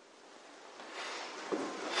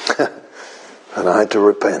 And I had to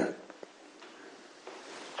repent.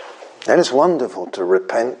 And it's wonderful to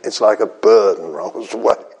repent. It's like a burden rolls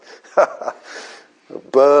away. A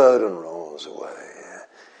burden rolls away.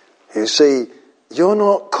 You see, you're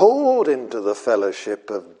not called into the fellowship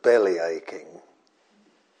of belly aching.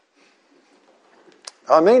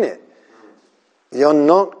 I mean it. You're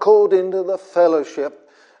not called into the fellowship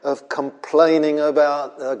of complaining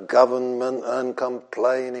about the government and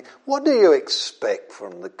complaining. What do you expect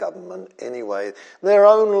from the government anyway? They're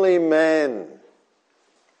only men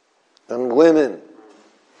and women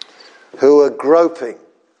who are groping.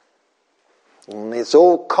 And it's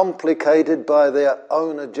all complicated by their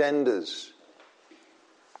own agendas.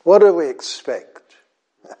 What do we expect?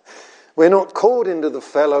 We're not called into the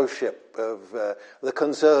fellowship of the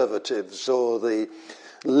Conservatives or the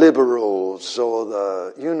Liberals or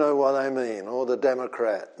the, you know what I mean, or the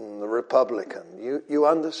Democrat and the Republican. You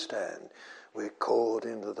understand. We're called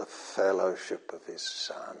into the fellowship of his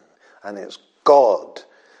Son. And it's God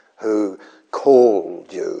who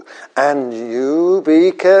called you. And you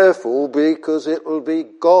be careful, because it will be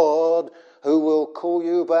God who will call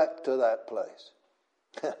you back to that place.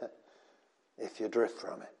 If you drift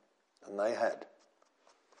from it. And they had.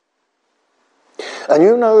 And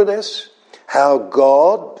you know this, how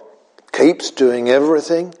God keeps doing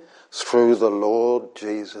everything through the Lord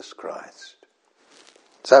Jesus Christ.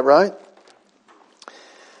 Is that right?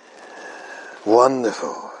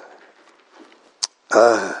 Wonderful.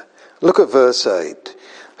 Look at verse 8.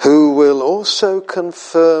 Who will also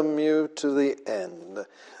confirm you to the end,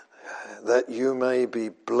 that you may be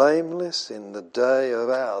blameless in the day of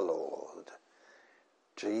our Lord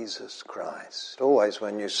Jesus Christ. Always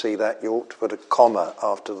when you see that, you ought to put a comma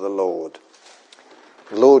after the Lord.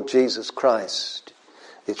 Lord Jesus Christ.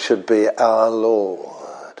 It should be our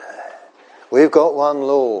Lord. We've got one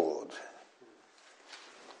Lord.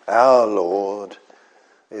 Our Lord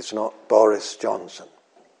is not Boris Johnson.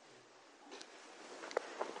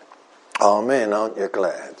 Amen, aren't you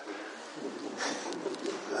glad?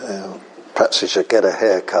 Perhaps he should get a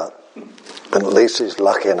haircut. And at least he's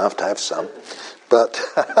lucky enough to have some. But,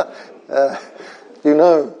 you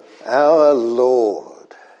know, our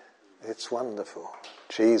Lord, it's wonderful,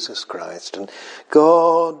 Jesus Christ. And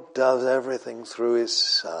God does everything through his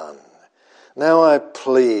Son. Now I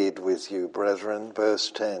plead with you, brethren,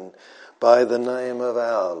 verse 10, by the name of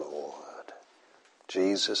our Lord,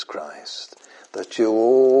 Jesus Christ, that you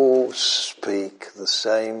all speak the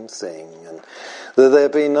same thing, and that there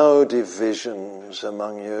be no divisions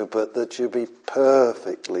among you, but that you be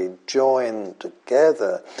perfectly joined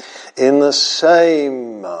together in the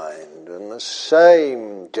same mind and the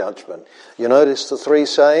same judgment. You notice the three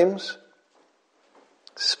sames?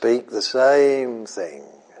 Speak the same thing.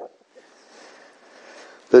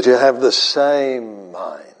 That you have the same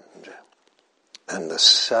mind and the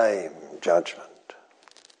same judgment.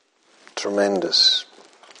 Tremendous.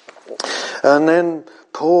 And then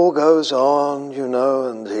Paul goes on, you know,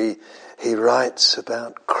 and he writes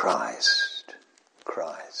about Christ.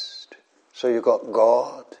 Christ. So you've got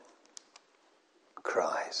God,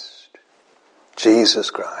 Christ, Jesus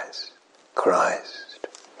Christ, Christ.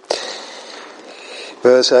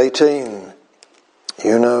 Verse 18,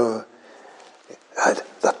 you know,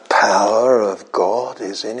 the power of God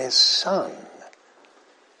is in his Son.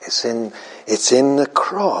 It's in the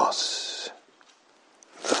cross.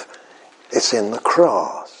 It's in the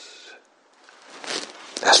cross.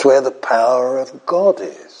 That's where the power of God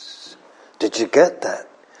is. Did you get that?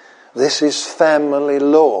 This is family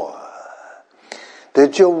law.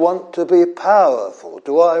 Did you want to be powerful?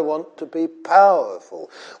 Do I want to be powerful?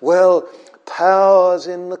 Well, power's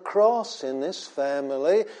in the cross in this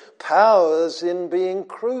family. Power's in being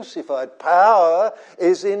crucified. Power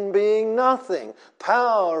is in being nothing.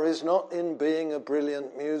 Power is not in being a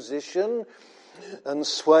brilliant musician and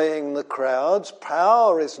swaying the crowds.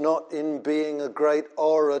 Power is not in being a great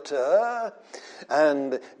orator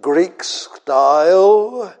and Greek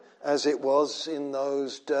style as it was in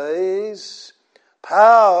those days.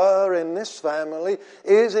 Power in this family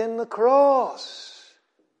is in the cross.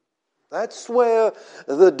 That's where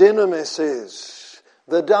the dynamis is,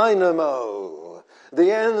 the dynamo,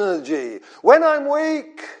 the energy. When I'm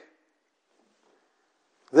weak,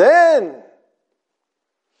 then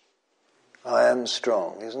I am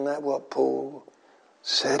strong. Isn't that what Paul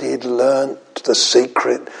said? He'd learnt the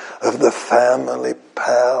secret of the family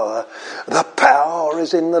power. The power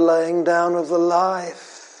is in the laying down of the life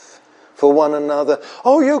for one another.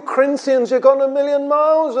 Oh, you Corinthians, you've gone 1,000,000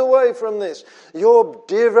 miles away from this. You're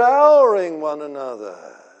devouring one another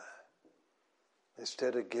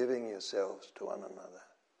instead of giving yourselves to one another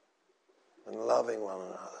and loving one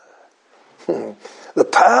another. The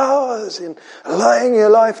power is in laying your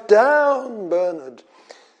life down, Bernard.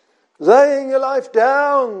 Laying your life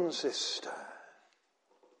down, sister.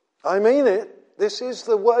 I mean it. This is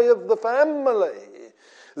the way of the family.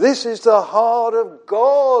 This is the heart of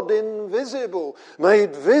God invisible,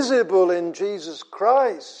 made visible in Jesus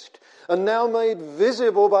Christ, and now made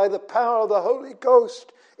visible by the power of the Holy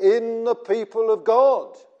Ghost in the people of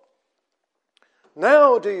God.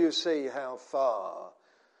 Now do you see how far?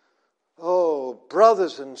 Oh,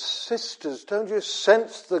 brothers and sisters, don't you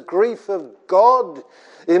sense the grief of God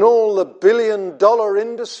in all the billion-dollar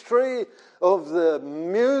industry of the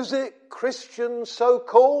music, Christian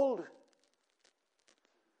so-called?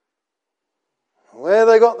 Where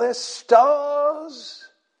they got their stars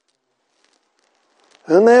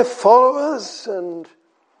and their followers and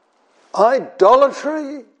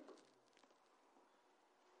idolatry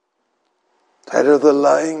instead of the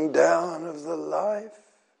laying down of the life.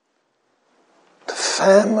 The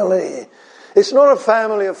family. It's not a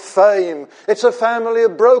family of fame. It's a family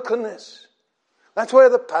of brokenness. That's where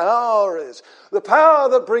the power is. The power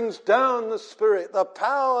that brings down the spirit. The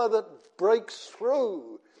power that breaks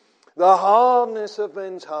through the hardness of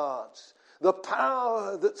men's hearts. The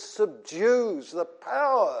power that subdues. The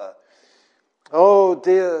power. Oh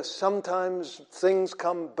dear, sometimes things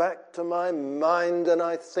come back to my mind and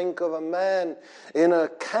I think of a man in a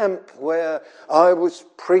camp where I was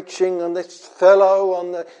preaching, and this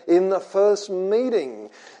fellow in the first meeting,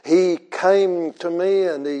 he came to me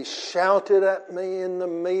and he shouted at me in the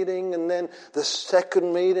meeting, and then the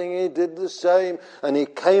second meeting he did the same, and he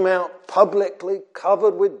came out publicly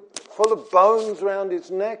covered with full of bones around his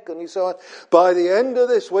neck, and he said, by the end of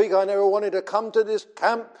this week, I never wanted to come to this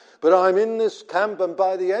camp, but I'm in this camp, and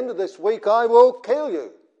by the end of this week I will kill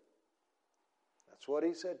you. That's what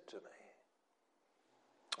he said to me.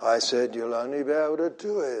 I said, you'll only be able to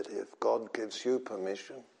do it if God gives you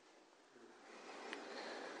permission.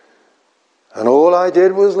 And all I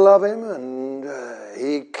did was love him, and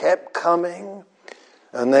he kept coming,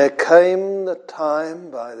 and there came the time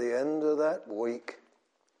by the end of that week,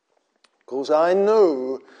 because I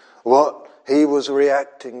knew what he was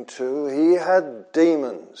reacting to. He had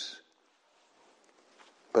demons.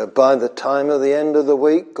 But by the time of the end of the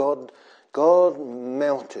week, God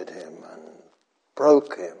melted him and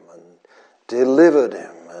broke him and delivered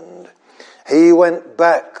him. And he went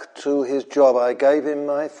back to his job. I gave him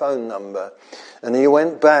my phone number. And he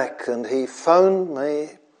went back and he phoned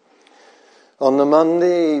me on the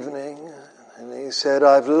Monday evening. And he said,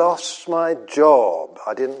 I've lost my job.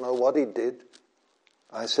 I didn't know what he did.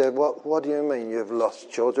 I said, what do you mean you've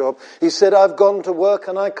lost your job? He said, I've gone to work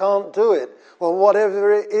and I can't do it. Well,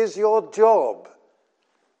 whatever it is your job.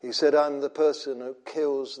 He said, I'm the person who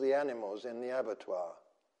kills the animals in the abattoir.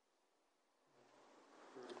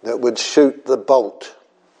 That would shoot the bolt.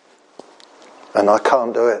 And I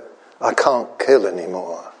can't do it. I can't kill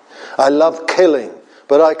anymore. I love killing,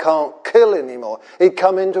 but I can't kill anymore. He'd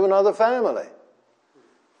come into another family.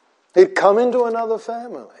 He'd come into another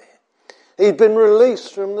family. He'd been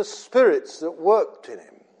released from the spirits that worked in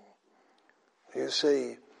him. You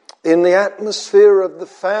see, in the atmosphere of the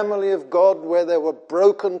family of God where there were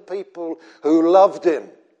broken people who loved him.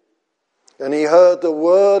 And he heard the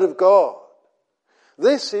word of God.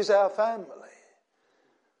 This is our family.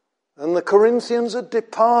 And the Corinthians had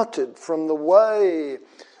departed from the way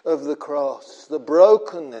of the cross, the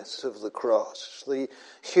brokenness of the cross, the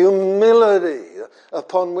humility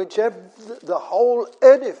upon which the whole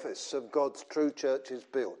edifice of God's true church is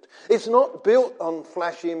built. It's not built on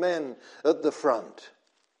flashy men at the front.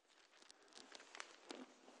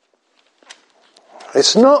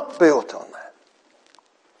 It's not built on that.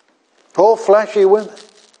 Or flashy women.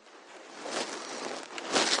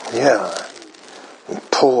 Yeah.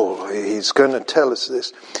 Paul, he's going to tell us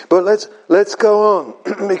this. But let's go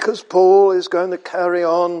on, because Paul is going to carry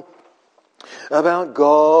on about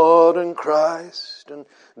God and Christ and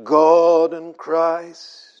God and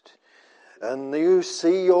Christ. And you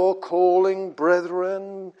see your calling,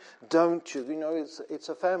 brethren, don't you? You know, it's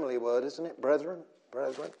a family word, isn't it? Brethren,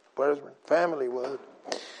 family word.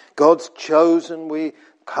 God's chosen, we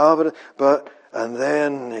covered it, but, and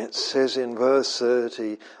then it says in verse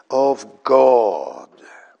 30, of God.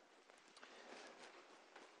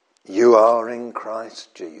 You are in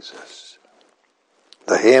Christ Jesus.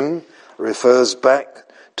 The hymn refers back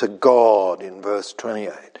to God in verse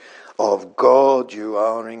 28. Of God you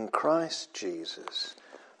are in Christ Jesus,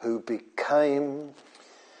 who became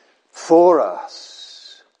for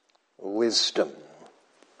us wisdom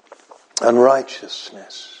and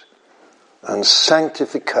righteousness and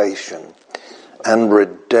sanctification and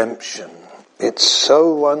redemption. It's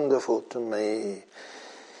so wonderful to me.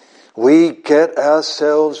 We get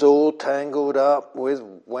ourselves all tangled up with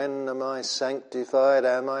when am I sanctified,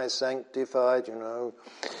 you know,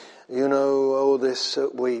 all this,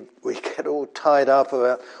 we get all tied up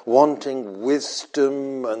about wanting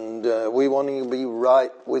wisdom and we wanting to be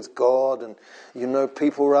right with God, and you know,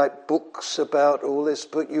 people write books about all this,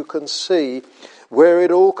 but you can see where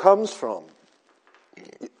it all comes from.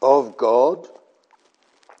 Of God,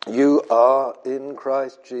 you are in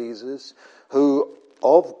Christ Jesus, who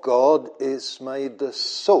of God is made the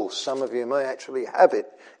source. Some of you may actually have it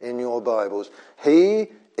in your Bibles. He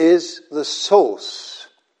is the source.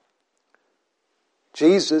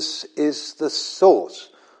 Jesus is the source.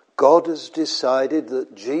 God has decided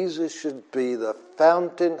that Jesus should be the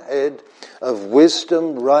fountainhead of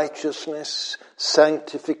wisdom, righteousness,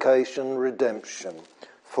 sanctification, redemption.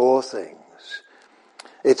 4 things.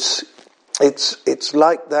 It's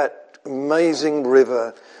like that amazing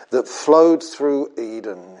river that flowed through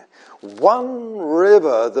Eden. One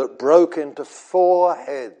river that broke into 4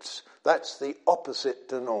 heads. That's the opposite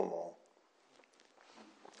to normal.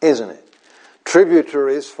 Isn't it?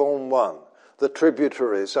 Tributaries form one. The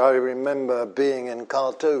tributaries, I remember being in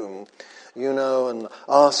Khartoum, you know, and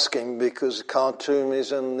asking, because Khartoum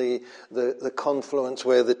is in the confluence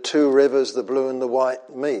where the 2 rivers, the blue and the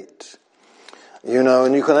white, meet. You know,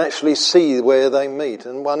 and you can actually see where they meet,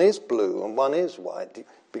 and one is blue and one is white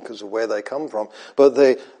because of where they come from. But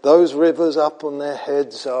those rivers up on their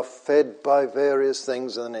heads are fed by various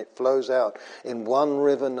things, and it flows out in one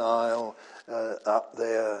river Nile up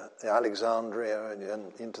there, Alexandria,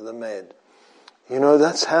 and into the Med. You know,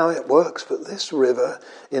 that's how it works. But this river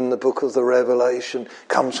in the book of the Revelation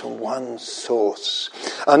comes from one source.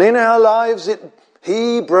 And in our lives,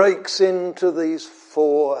 he breaks into these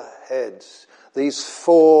 4 heads. These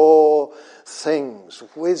 4 things: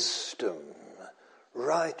 wisdom,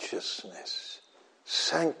 righteousness,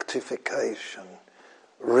 sanctification,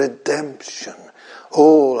 redemption.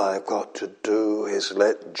 All I've got to do is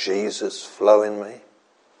let Jesus flow in me,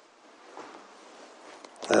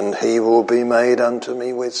 and he will be made unto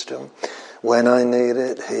me wisdom when I need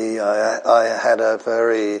it. I had a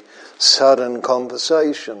very sudden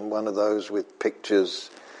conversation, one of those with pictures,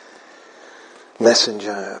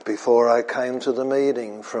 messenger, before I came to the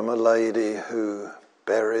meeting, from a lady who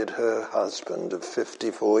buried her husband of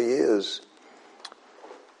 54 years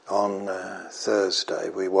on Thursday.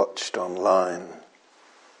 We watched online,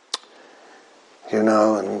 you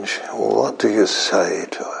know, and what do you say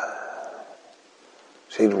to her?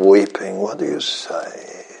 She's weeping. What do you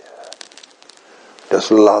say? Just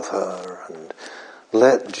love her and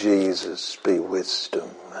let Jesus be wisdom.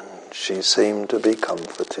 And she seemed to be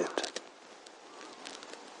comforted.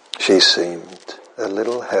 She seemed a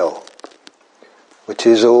little help, which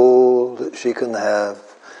is all that she can have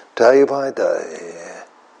day by day,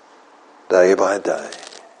 day by day.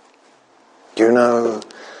 You know,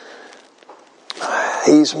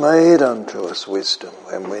 he's made unto us wisdom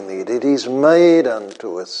when we need it. He's made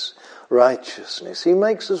unto us righteousness. He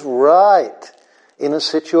makes us right in a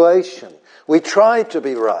situation. We try to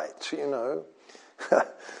be right, you know.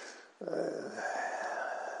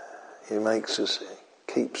 He makes us,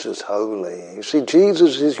 keeps us holy. You see,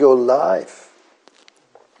 Jesus is your life.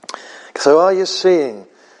 So are you seeing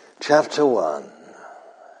chapter 1?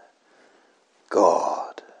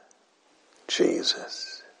 God,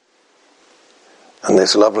 Jesus, and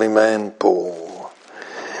this lovely man Paul.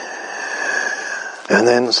 And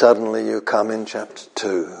then suddenly you come in chapter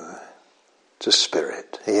 2 to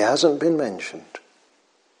Spirit. He hasn't been mentioned.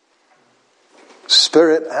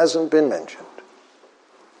 Spirit hasn't been mentioned.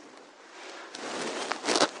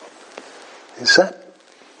 Is that?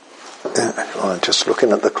 I'm just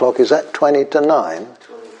looking at the clock. Is that 20 to 9?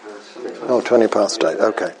 20 past 8.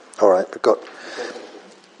 Okay. All right. We've got.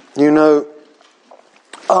 You know,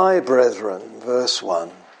 I, brethren, verse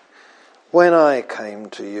 1, when I came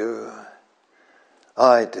to you,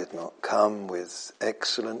 I did not come with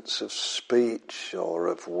excellence of speech or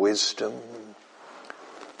of wisdom,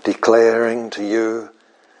 declaring to you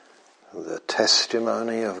the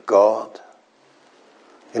testimony of God.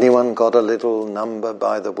 Anyone got a little number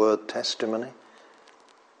by the word testimony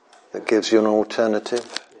that gives you an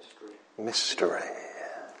alternative? Mystery.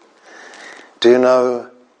 Do you know,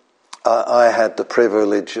 I had the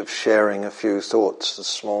privilege of sharing a few thoughts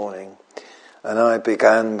this morning, and I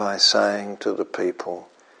began by saying to the people,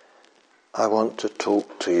 I want to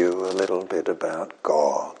talk to you a little bit about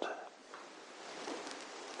God.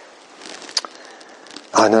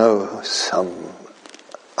 I know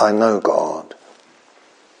God.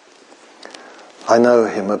 I know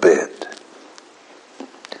him a bit,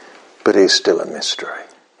 but he's still a mystery.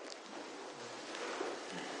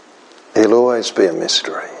 He'll always be a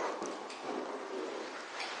mystery.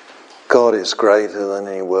 God is greater than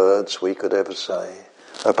any words we could ever say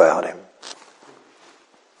about him.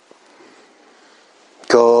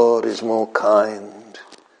 God is more kind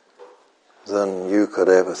than you could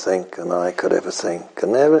ever think and I could ever think.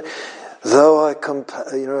 And though I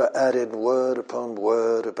added word upon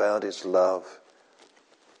word about his love,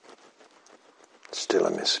 still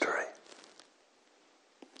a mystery.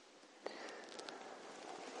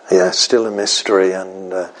 Yeah, still a mystery.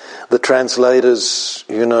 And the translators,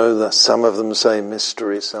 some of them say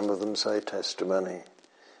mystery, some of them say testimony.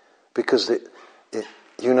 Because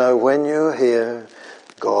when you hear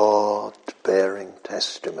God bearing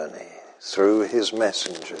testimony through his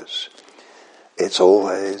messengers, it's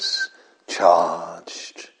always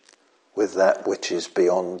charged with that which is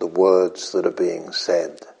beyond the words that are being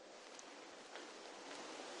said.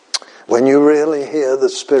 When you really hear the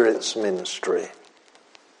Spirit's ministry,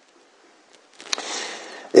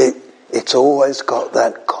 it's always got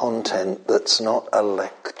that content that's not a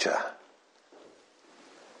lecture.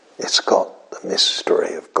 It's got the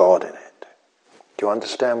mystery of God in it. Do you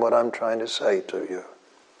understand what I'm trying to say to you?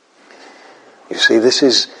 You see,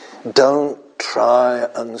 don't try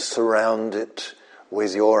and surround it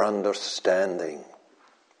with your understanding.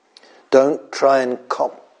 Don't try and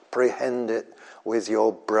comprehend it with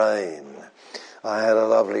your brain. I had a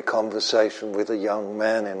lovely conversation with a young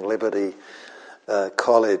man in Liberty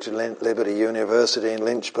College, Liberty University in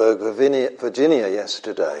Lynchburg, Virginia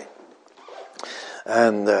yesterday.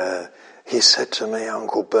 And he said to me,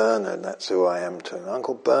 Uncle Bernard, that's who I am to him,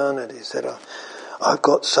 Uncle Bernard, he said, I've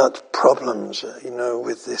got such problems,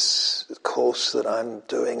 with this course that I'm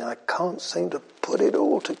doing. I can't seem to put it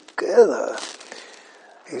all together.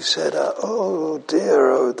 He said, oh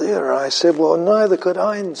dear. I said, well, neither could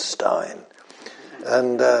Einstein.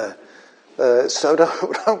 And so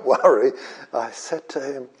don't worry. I said to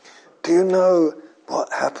him, do you know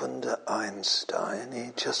what happened to Einstein?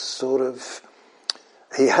 He just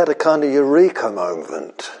he had a kind of eureka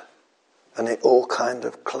moment, and it all kind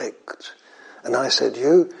of clicked. And I said,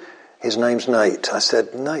 his name's Nate. I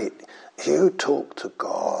said, Nate, you talk to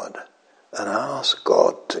God and ask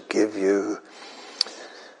God to give you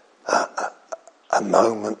a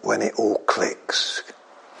moment when it all clicks.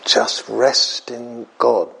 Just rest in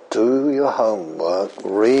God. Do your homework,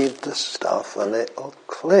 read the stuff, and it'll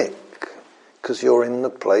click. Because you're in the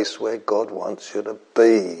place where God wants you to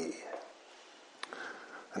be.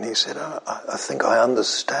 And he said, I think I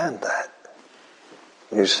understand that.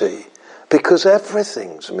 You see. Because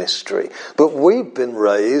everything's mystery. But we've been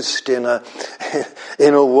raised in a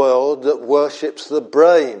world that worships the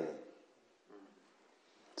brain.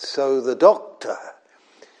 So the doctor,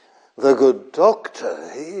 the good doctor,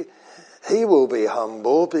 he will be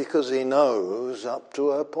humble because he knows up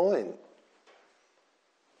to a point.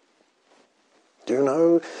 Do you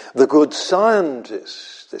know the good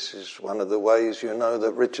scientist? This is one of the ways you know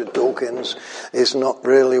that Richard Dawkins is not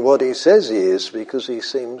really what he says he is, because he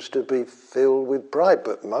seems to be filled with pride.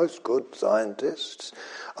 But most good scientists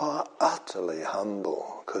are utterly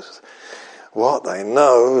humble, because what they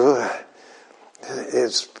know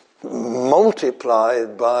is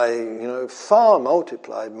multiplied by, far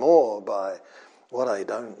multiplied more by what I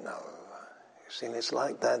don't know. You see, it's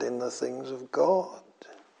like that in the things of God.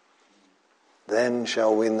 Then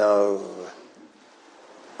shall we know.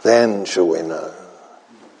 Then shall we know.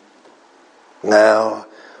 Now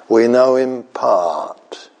we know in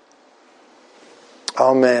part.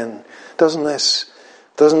 Amen. Doesn't this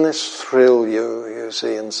thrill you, you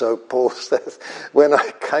see? And so Paul says, when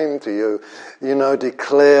I came to you,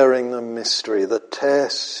 declaring the mystery, the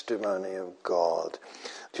testimony of God.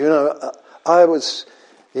 Do you know,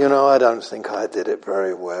 I don't think I did it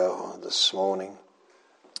very well this morning,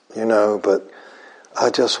 but I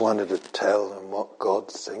just wanted to tell them what God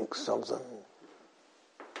thinks of them.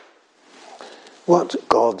 What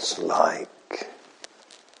God's like,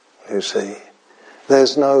 you see.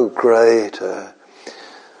 There's no greater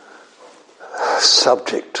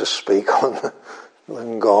subject to speak on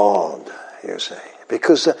than God, you see.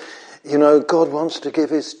 Because, God wants to give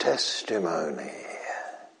his testimony.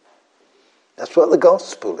 That's what the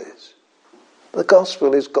gospel is. The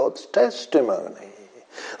gospel is God's testimony.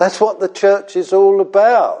 That's what the church is all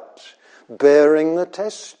about. Bearing the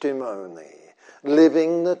testimony.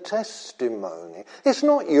 Living the testimony. It's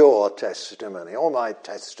not your testimony or my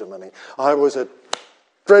testimony. I was a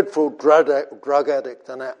dreadful drug addict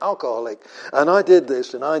and an alcoholic, and I did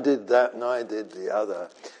this and I did that and I did the other.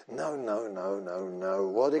 No.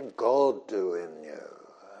 What did God do in you?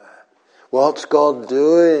 What's God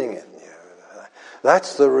doing in you?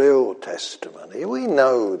 That's the real testimony. We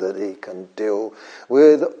know that he can deal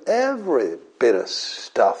with every bit of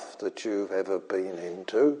stuff that you've ever been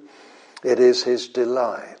into. It is his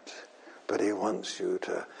delight. But he wants you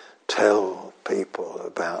to tell people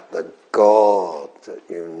about the God that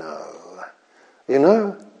you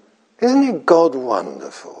know. Isn't God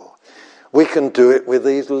wonderful? We can do it with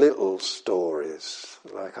these little stories.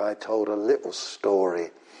 Like I told a little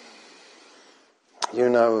story.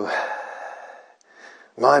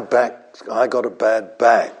 My back, I got a bad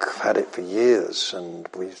back. I've had it for years, and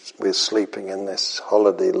we're sleeping in this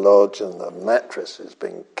holiday lodge, and the mattress has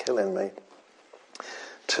been killing me.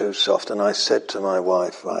 Too soft. And I said to my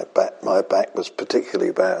wife, my back was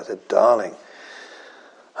particularly bad. I said, darling,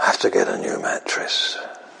 I have to get a new mattress.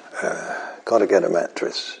 Got to get a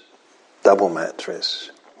mattress, double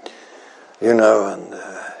mattress. And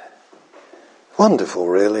wonderful,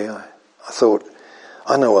 really. I thought,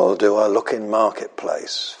 I know what I'll do. I'll look in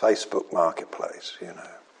Marketplace, Facebook Marketplace,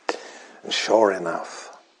 And sure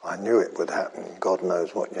enough, I knew it would happen. God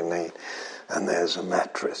knows what you need. And there's a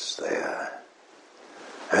mattress there.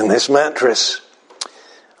 And this mattress,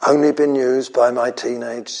 only been used by my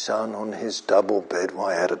teenage son on his double bed.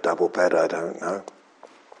 Why I had a double bed, I don't know.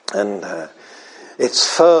 And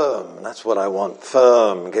it's firm. That's what I want.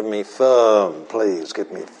 Firm. Give me firm, please.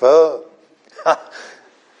 Give me firm.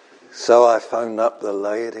 So I phoned up the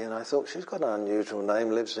lady, and I thought, she's got an unusual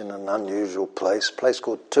name, lives in an unusual place, a place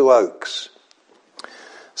called Two Oaks.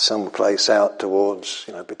 Some place out towards,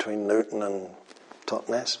 between Newton and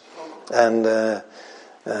Totnes. And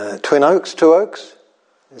Twin Oaks, Two Oaks,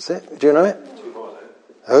 is it? Do you know it? 2 Mile.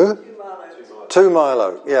 Who? 2 Mile. 2 Mile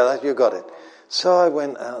Oak. Yeah, you got it. So I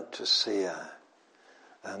went out to see her.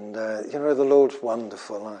 And, the Lord's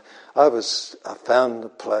wonderful. I found the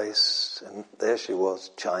place, and there she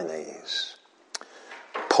was, Chinese.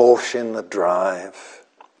 Porsche in the drive.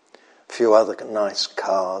 A few other nice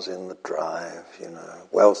cars in the drive,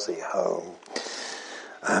 wealthy home.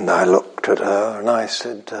 And I looked at her, and I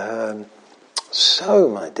said to her, so,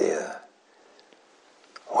 my dear,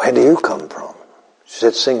 where do you come from? She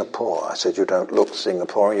said, Singapore. I said, you don't look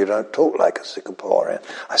Singaporean, you don't talk like a Singaporean.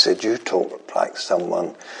 I said, you talk like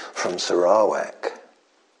someone from Sarawak.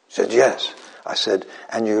 She said, yes. I said,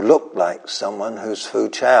 and you look like someone who's Fu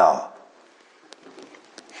Chao.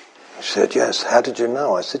 She said, yes. How did you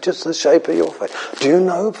know? I said, just the shape of your face. Do you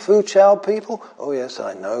know Fu Chao people? Oh, yes,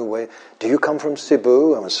 I know. Do you come from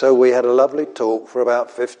Cebu? And so we had a lovely talk for about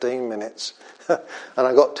 15 minutes. And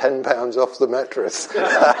I got £10 off the mattress.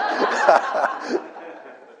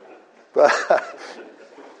 But,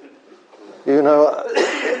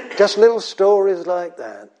 just little stories like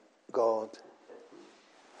that. God,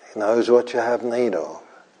 he knows what you have need of.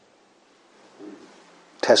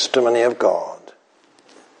 Testimony of God.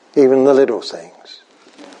 Even the little things.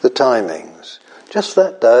 The timings. Just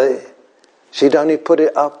that day, she'd only put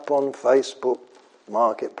it up on Facebook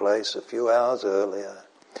marketplace a few hours earlier.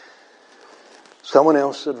 Someone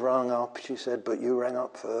else had rung up, she said, but you rang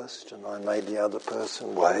up first, and I made the other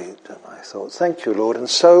person wait. And I thought, thank you, Lord. And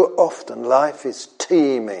so often life is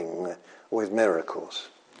teeming with miracles.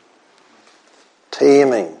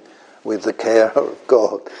 Teeming with the care of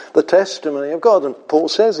God. The testimony of God. And Paul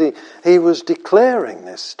says he was declaring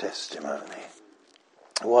this testimony,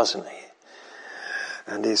 wasn't he?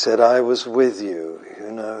 And he said, I was with you,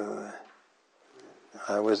 you know.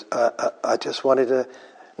 I just wanted to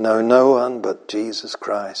know no one but Jesus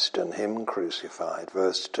Christ and him crucified.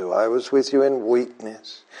 Verse 2, I was with you in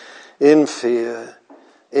weakness, in fear,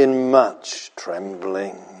 in much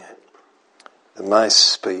trembling. And my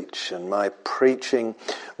speech and my preaching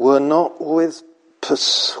were not with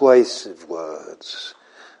persuasive words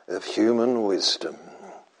of human wisdom,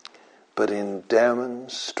 but in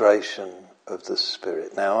demonstration of the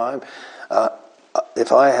Spirit. Now,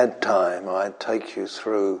 if I had time, I'd take you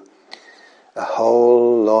through a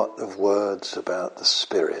whole lot of words about the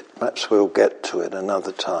Spirit. Perhaps we'll get to it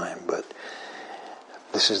another time, but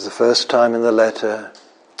this is the first time in the letter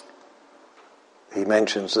he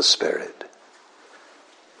mentions the Spirit.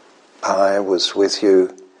 I was with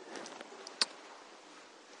you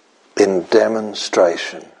in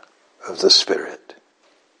demonstration of the Spirit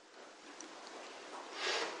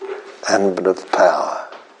and of power.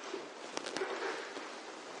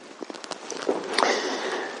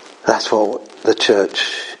 That's what the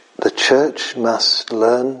church must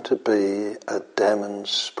learn to be a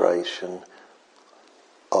demonstration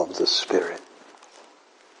of the Spirit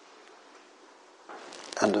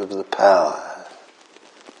and of the power.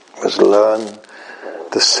 Must learn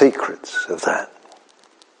the secrets of that.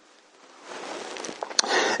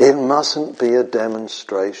 It mustn't be a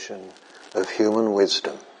demonstration of human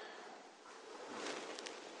wisdom.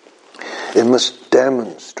 It must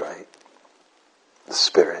demonstrate the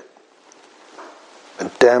Spirit. A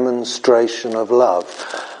demonstration of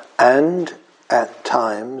love. And at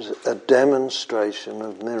times a demonstration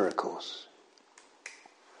of miracles.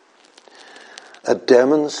 A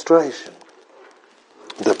demonstration.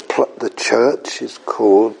 The church is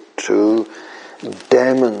called to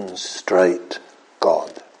demonstrate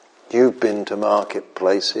God. You've been to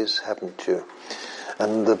marketplaces, haven't you?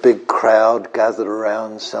 And the big crowd gathered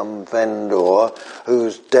around some vendor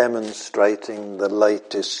who's demonstrating the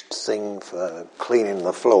latest thing for cleaning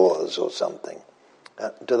the floors or something.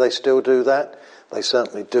 Do they still do that? They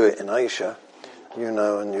certainly do it in Asia. You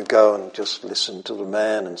know, and you go and just listen to the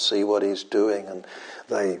man and see what he's doing, and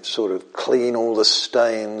they sort of clean all the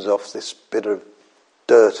stains off this bit of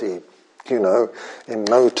dirty, you know, in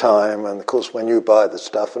no time. And of course when you buy the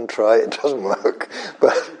stuff and try it, it doesn't work.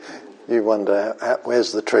 But you wonder,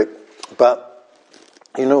 where's the trick? But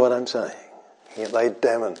you know what I'm saying? They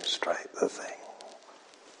demonstrate the thing.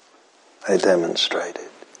 They demonstrate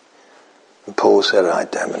it. And Paul said, I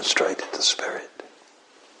demonstrated the Spirit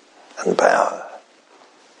and power.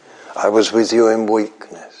 I was with you in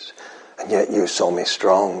weakness, and yet you saw me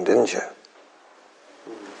strong, didn't you?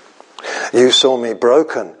 You saw me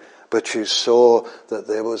broken, but you saw that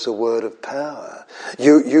there was a word of power.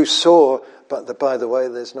 You saw, but by the way,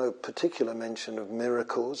 there's no particular mention of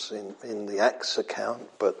miracles in the Acts account,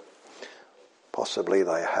 but possibly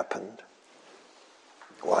they happened.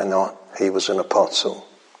 Why not? He was an apostle.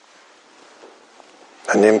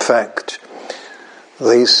 And in fact,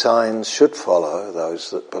 these signs should follow those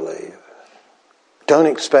that believe. Don't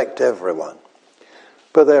expect everyone,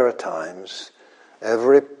 but there are times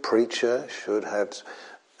every preacher should have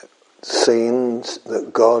seen that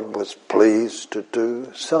God was pleased to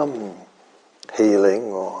do some healing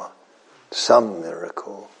or some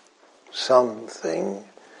miracle, something.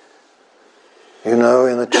 You know,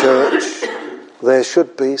 in a church there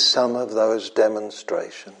should be some of those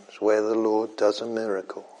demonstrations where the Lord does a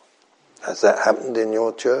miracle. Has that happened in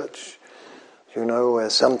your church? You know,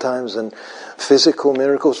 where sometimes in physical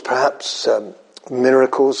miracles, perhaps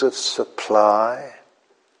miracles of supply.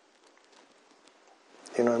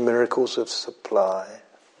 You know, miracles of supply.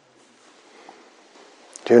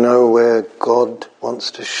 Do you know where God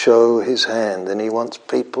wants to show his hand, and he wants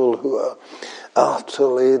people who are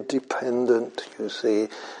utterly dependent, you see,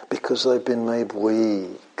 because they've been made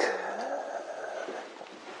weak.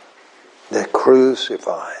 They're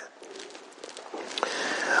crucified.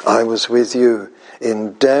 I was with you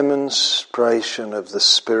in demonstration of the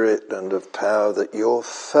Spirit and of power, that your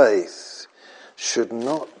faith should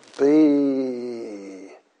not be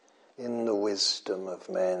in the wisdom of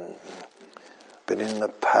men, but in the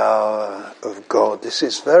power of God. This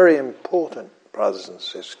is very important, brothers and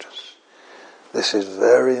sisters. This is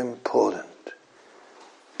very important,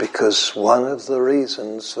 because one of the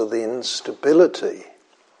reasons for the instability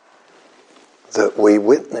that we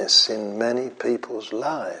witness in many people's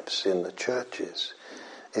lives in the churches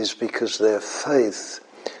is because their faith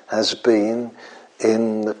has been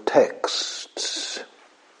in the texts,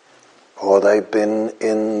 or they've been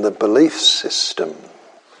in the belief system,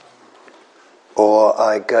 or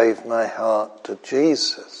I gave my heart to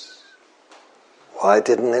Jesus. Why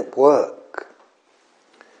didn't it work?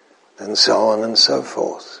 And so on and so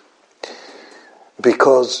forth.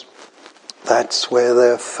 Because that's where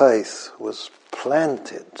their faith was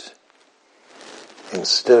planted.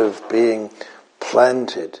 Instead of being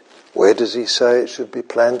planted, where does he say it should be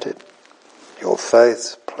planted? Your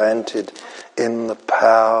faith planted in the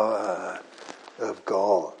power of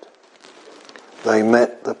God. They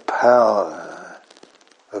met the power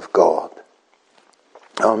of God.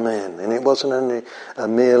 Amen. And it wasn't only a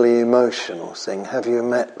merely emotional thing. Have you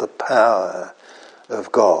met the power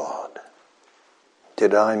of God?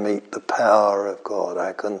 Did I meet the power of God?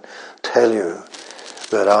 I can tell you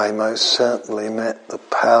that I most certainly met the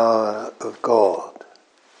power of God.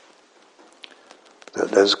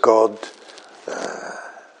 That as God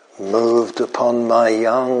moved upon my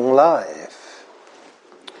young life,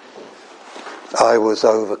 I was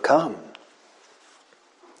overcome.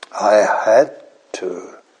 I had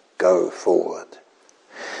to go forward.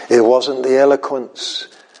 It wasn't the eloquence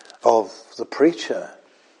of the preacher.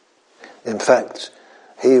 In fact,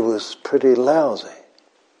 he was pretty lousy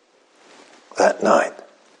that night.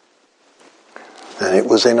 And it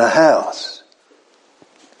was in a house.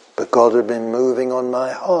 But God had been moving on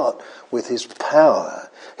my heart with his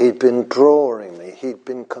power. He'd been drawing me. He'd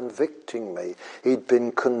been convicting me. He'd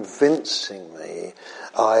been convincing me.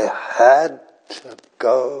 I had to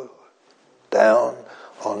go down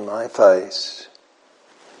on my face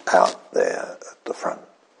out there at the front.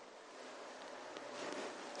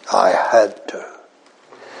 I had to.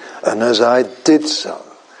 And as I did so,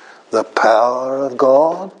 the power of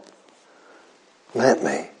God met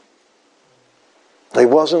me. It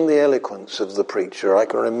wasn't the eloquence of the preacher. I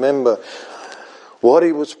can remember what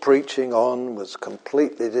he was preaching on was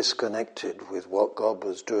completely disconnected with what God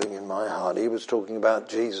was doing in my heart. He was talking about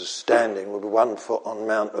Jesus standing with one foot on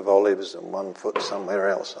Mount of Olives and one foot somewhere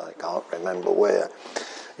else. I can't remember where,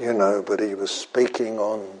 but he was speaking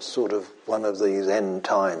on sort of one of these end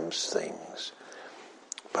times things.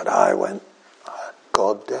 But I went,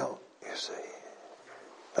 God dealt, you see.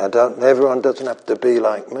 Everyone doesn't have to be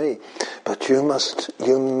like me, but you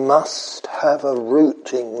must have a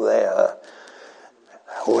rooting there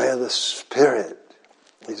where the Spirit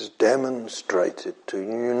is demonstrated to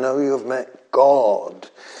you. You know you've met God,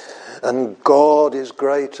 and God is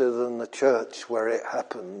greater than the church where it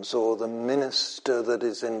happens, or the minister that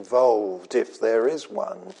is involved, if there is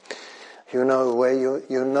one. You know where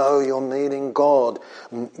you're meeting God,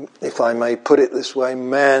 if I may put it this way,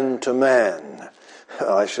 man to man.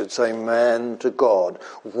 I should say man to God,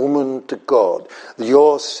 woman to God,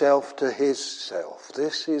 yourself to his self.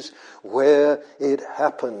 This is where it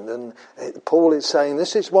happened. And Paul is saying,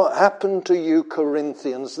 this is what happened to you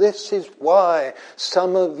Corinthians. This is why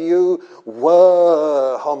some of you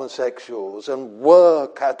were homosexuals and were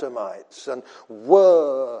catamites and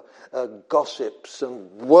were gossips and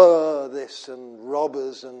were this and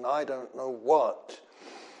robbers and I don't know what.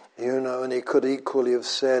 And he could equally have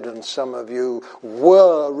said, and some of you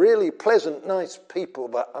were really pleasant, nice people,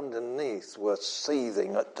 but underneath were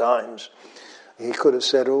seething at times. He could have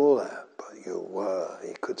said all that, but you were.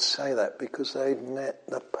 He could say that because they'd met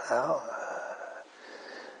the power.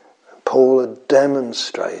 Paul had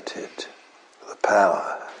demonstrated the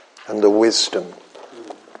power and the wisdom,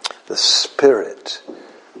 the Spirit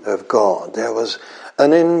of God. There was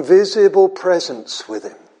an invisible presence with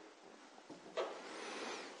him.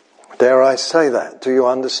 Dare I say that? Do you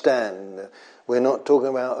understand? We're not talking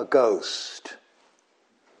about a ghost,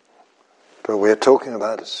 but we're talking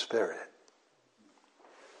about a spirit.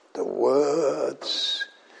 The words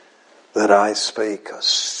that I that are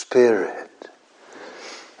spirit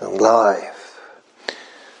and life.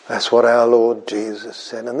 That's what our Lord Jesus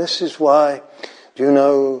said. And this is why,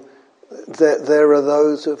 that there are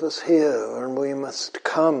those of us here, and we must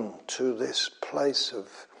come to this place of,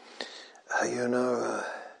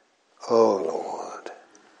 oh Lord,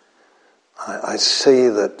 I see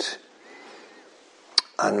that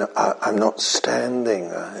I'm not standing,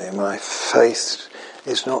 my faith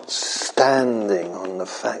is not standing on the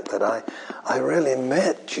fact that I really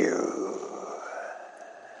met you.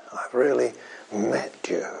 I've really met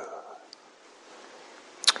you.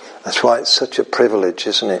 That's why it's such a privilege,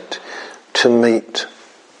 isn't it, to meet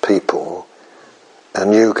people,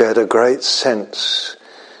 and you get a great sense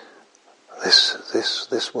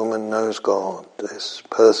This woman knows God. This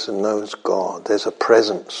person knows God. There's a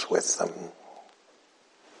presence with them.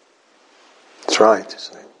 It's right,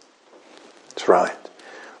 isn't it? It's right.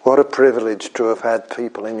 What a privilege to have had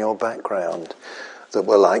people in your background that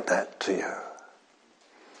were like that to you.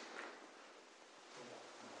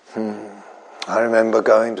 I remember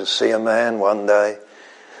going to see a man one day.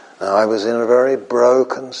 I was in a very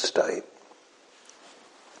broken state.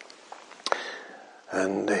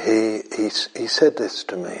 And he said this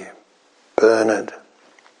to me, "Bernard,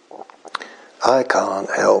 I can't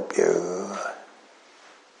help you.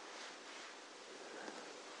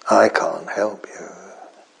 I can't help you.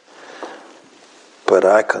 But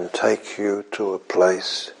I can take you to a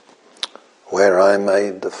place where I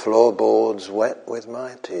made the floorboards wet with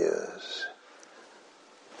my tears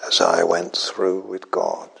as I went through with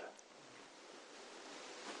God.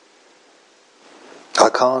 I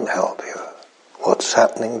can't help you. What's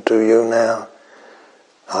happening to you now,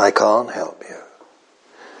 I can't help you.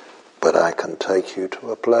 But I can take you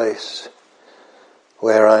to a place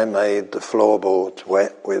where I made the floorboards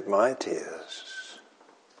wet with my tears."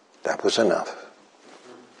 That was enough.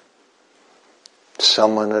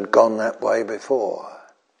 Someone had gone that way before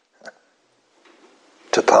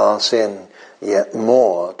to pass in yet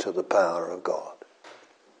more to the power of God.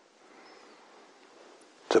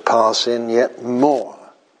 To pass in yet more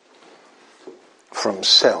from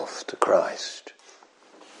self to Christ.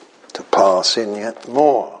 To pass in yet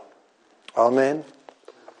more. Amen?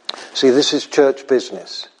 See, this is church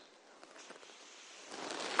business.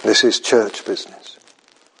 This is church business.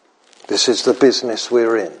 This is the business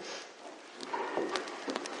we're in.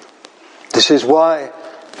 This is why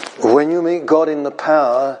when you meet God in the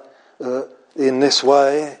power in this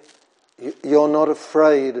way, you're not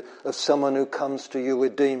afraid of someone who comes to you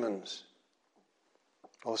with demons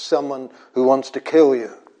or someone who wants to kill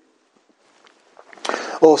you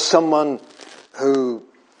or someone who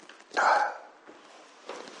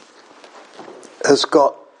has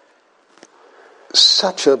got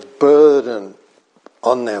such a burden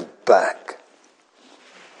on their back.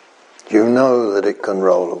 You know that it can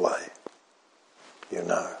roll away. You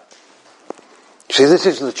know. See, this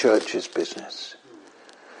is the church's business.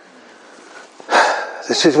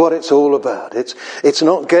 This is what it's all about. It's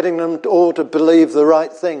not getting them all to believe the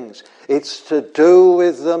right things. It's to do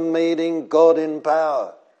with them meeting God in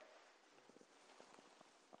power.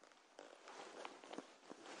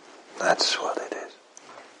 That's what it is.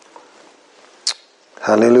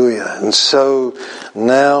 Hallelujah. And so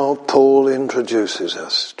now Paul introduces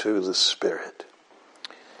us to the Spirit.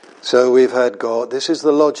 So we've had God. This is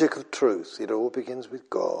the logic of truth. It all begins with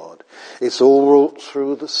God. It's all wrought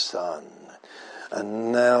through the Son.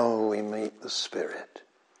 And now we meet the Spirit.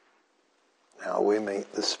 Now we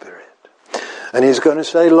meet the Spirit. And he's going to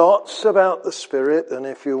say lots about the Spirit. And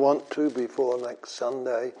if you want to, before next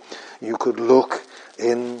Sunday, you could look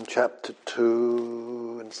in chapter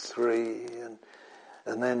 2 and 3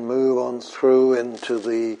 and then move on through into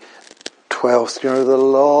the 12th. You know, the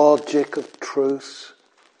logic of truth.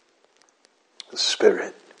 The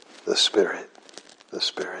Spirit, the Spirit, the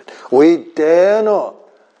Spirit. We dare not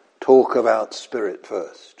talk about Spirit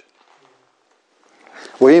first.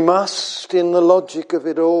 We must, in the logic of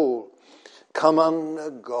it all, come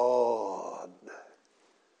under God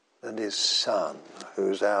and His Son,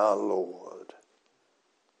 who's our Lord.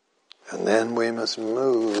 And then we must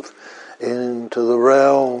move into the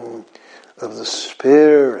realm of the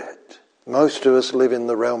Spirit. Most of us live in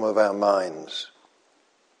the realm of our minds.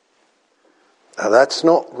 Now that's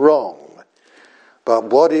not wrong, but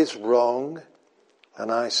what is wrong, and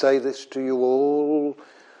I say this to you all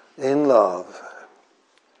in love,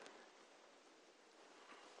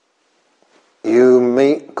 you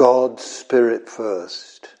meet God's Spirit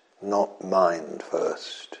first, not mind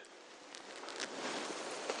first.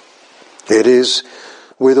 It is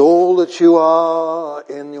with all that you are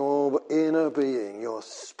in your inner being, your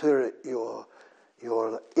spirit, your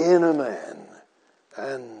inner man,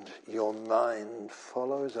 and your mind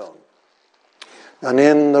follows on. And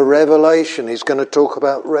in the revelation, he's going to talk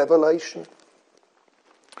about revelation.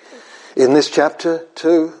 In this chapter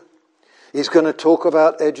 2, he's going to talk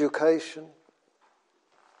about education.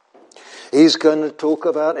 He's going to talk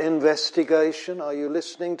about investigation. Are you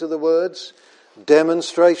listening to the words?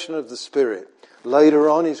 Demonstration of the Spirit. Later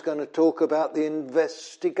on, he's going to talk about the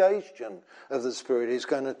investigation of the Spirit. He's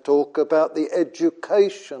going to talk about the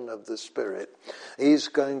education of the Spirit. He's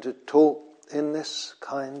going to talk in this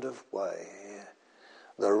kind of way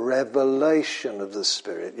The revelation of the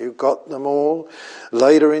Spirit. You've got them all.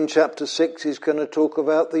 Later in chapter 6 he's going to talk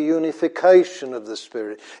about the unification of the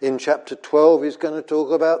Spirit. In chapter 12 he's going to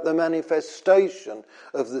talk about the manifestation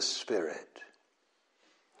of the Spirit.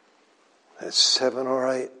 There's 7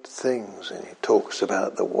 or 8 things, and he talks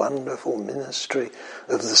about the wonderful ministry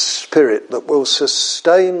of the Spirit that will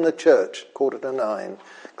sustain the church. 8:45,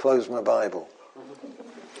 close my Bible.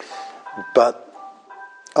 But,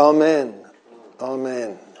 amen.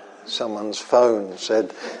 Amen. Someone's phone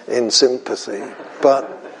said in sympathy. But,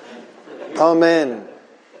 amen.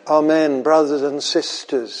 Amen, brothers and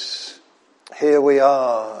sisters. Here we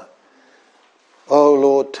are. Oh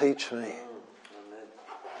Lord, teach me.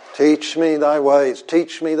 Teach me thy ways.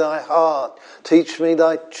 Teach me thy heart. Teach me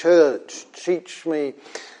thy church. Teach me.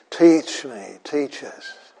 Teach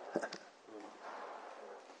us.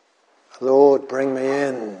 Lord, bring me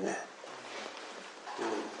in.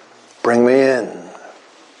 Bring me in.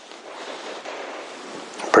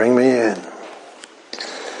 Bring me in.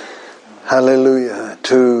 Hallelujah.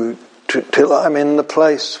 Till I'm in the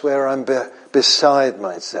place where I'm beside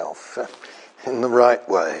myself in the right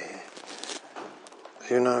way.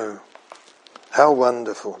 You know how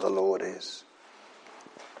wonderful the Lord is.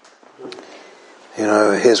 You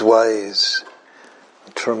know, his ways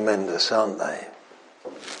are tremendous, aren't they?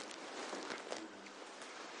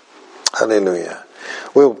 Hallelujah.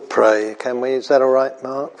 We'll pray, can we? Is that all right,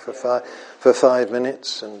 Mark, for 5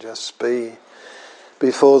 minutes, and just be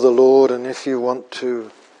before the Lord? And if you want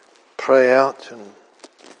to pray out and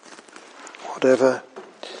whatever,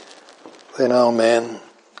 then amen.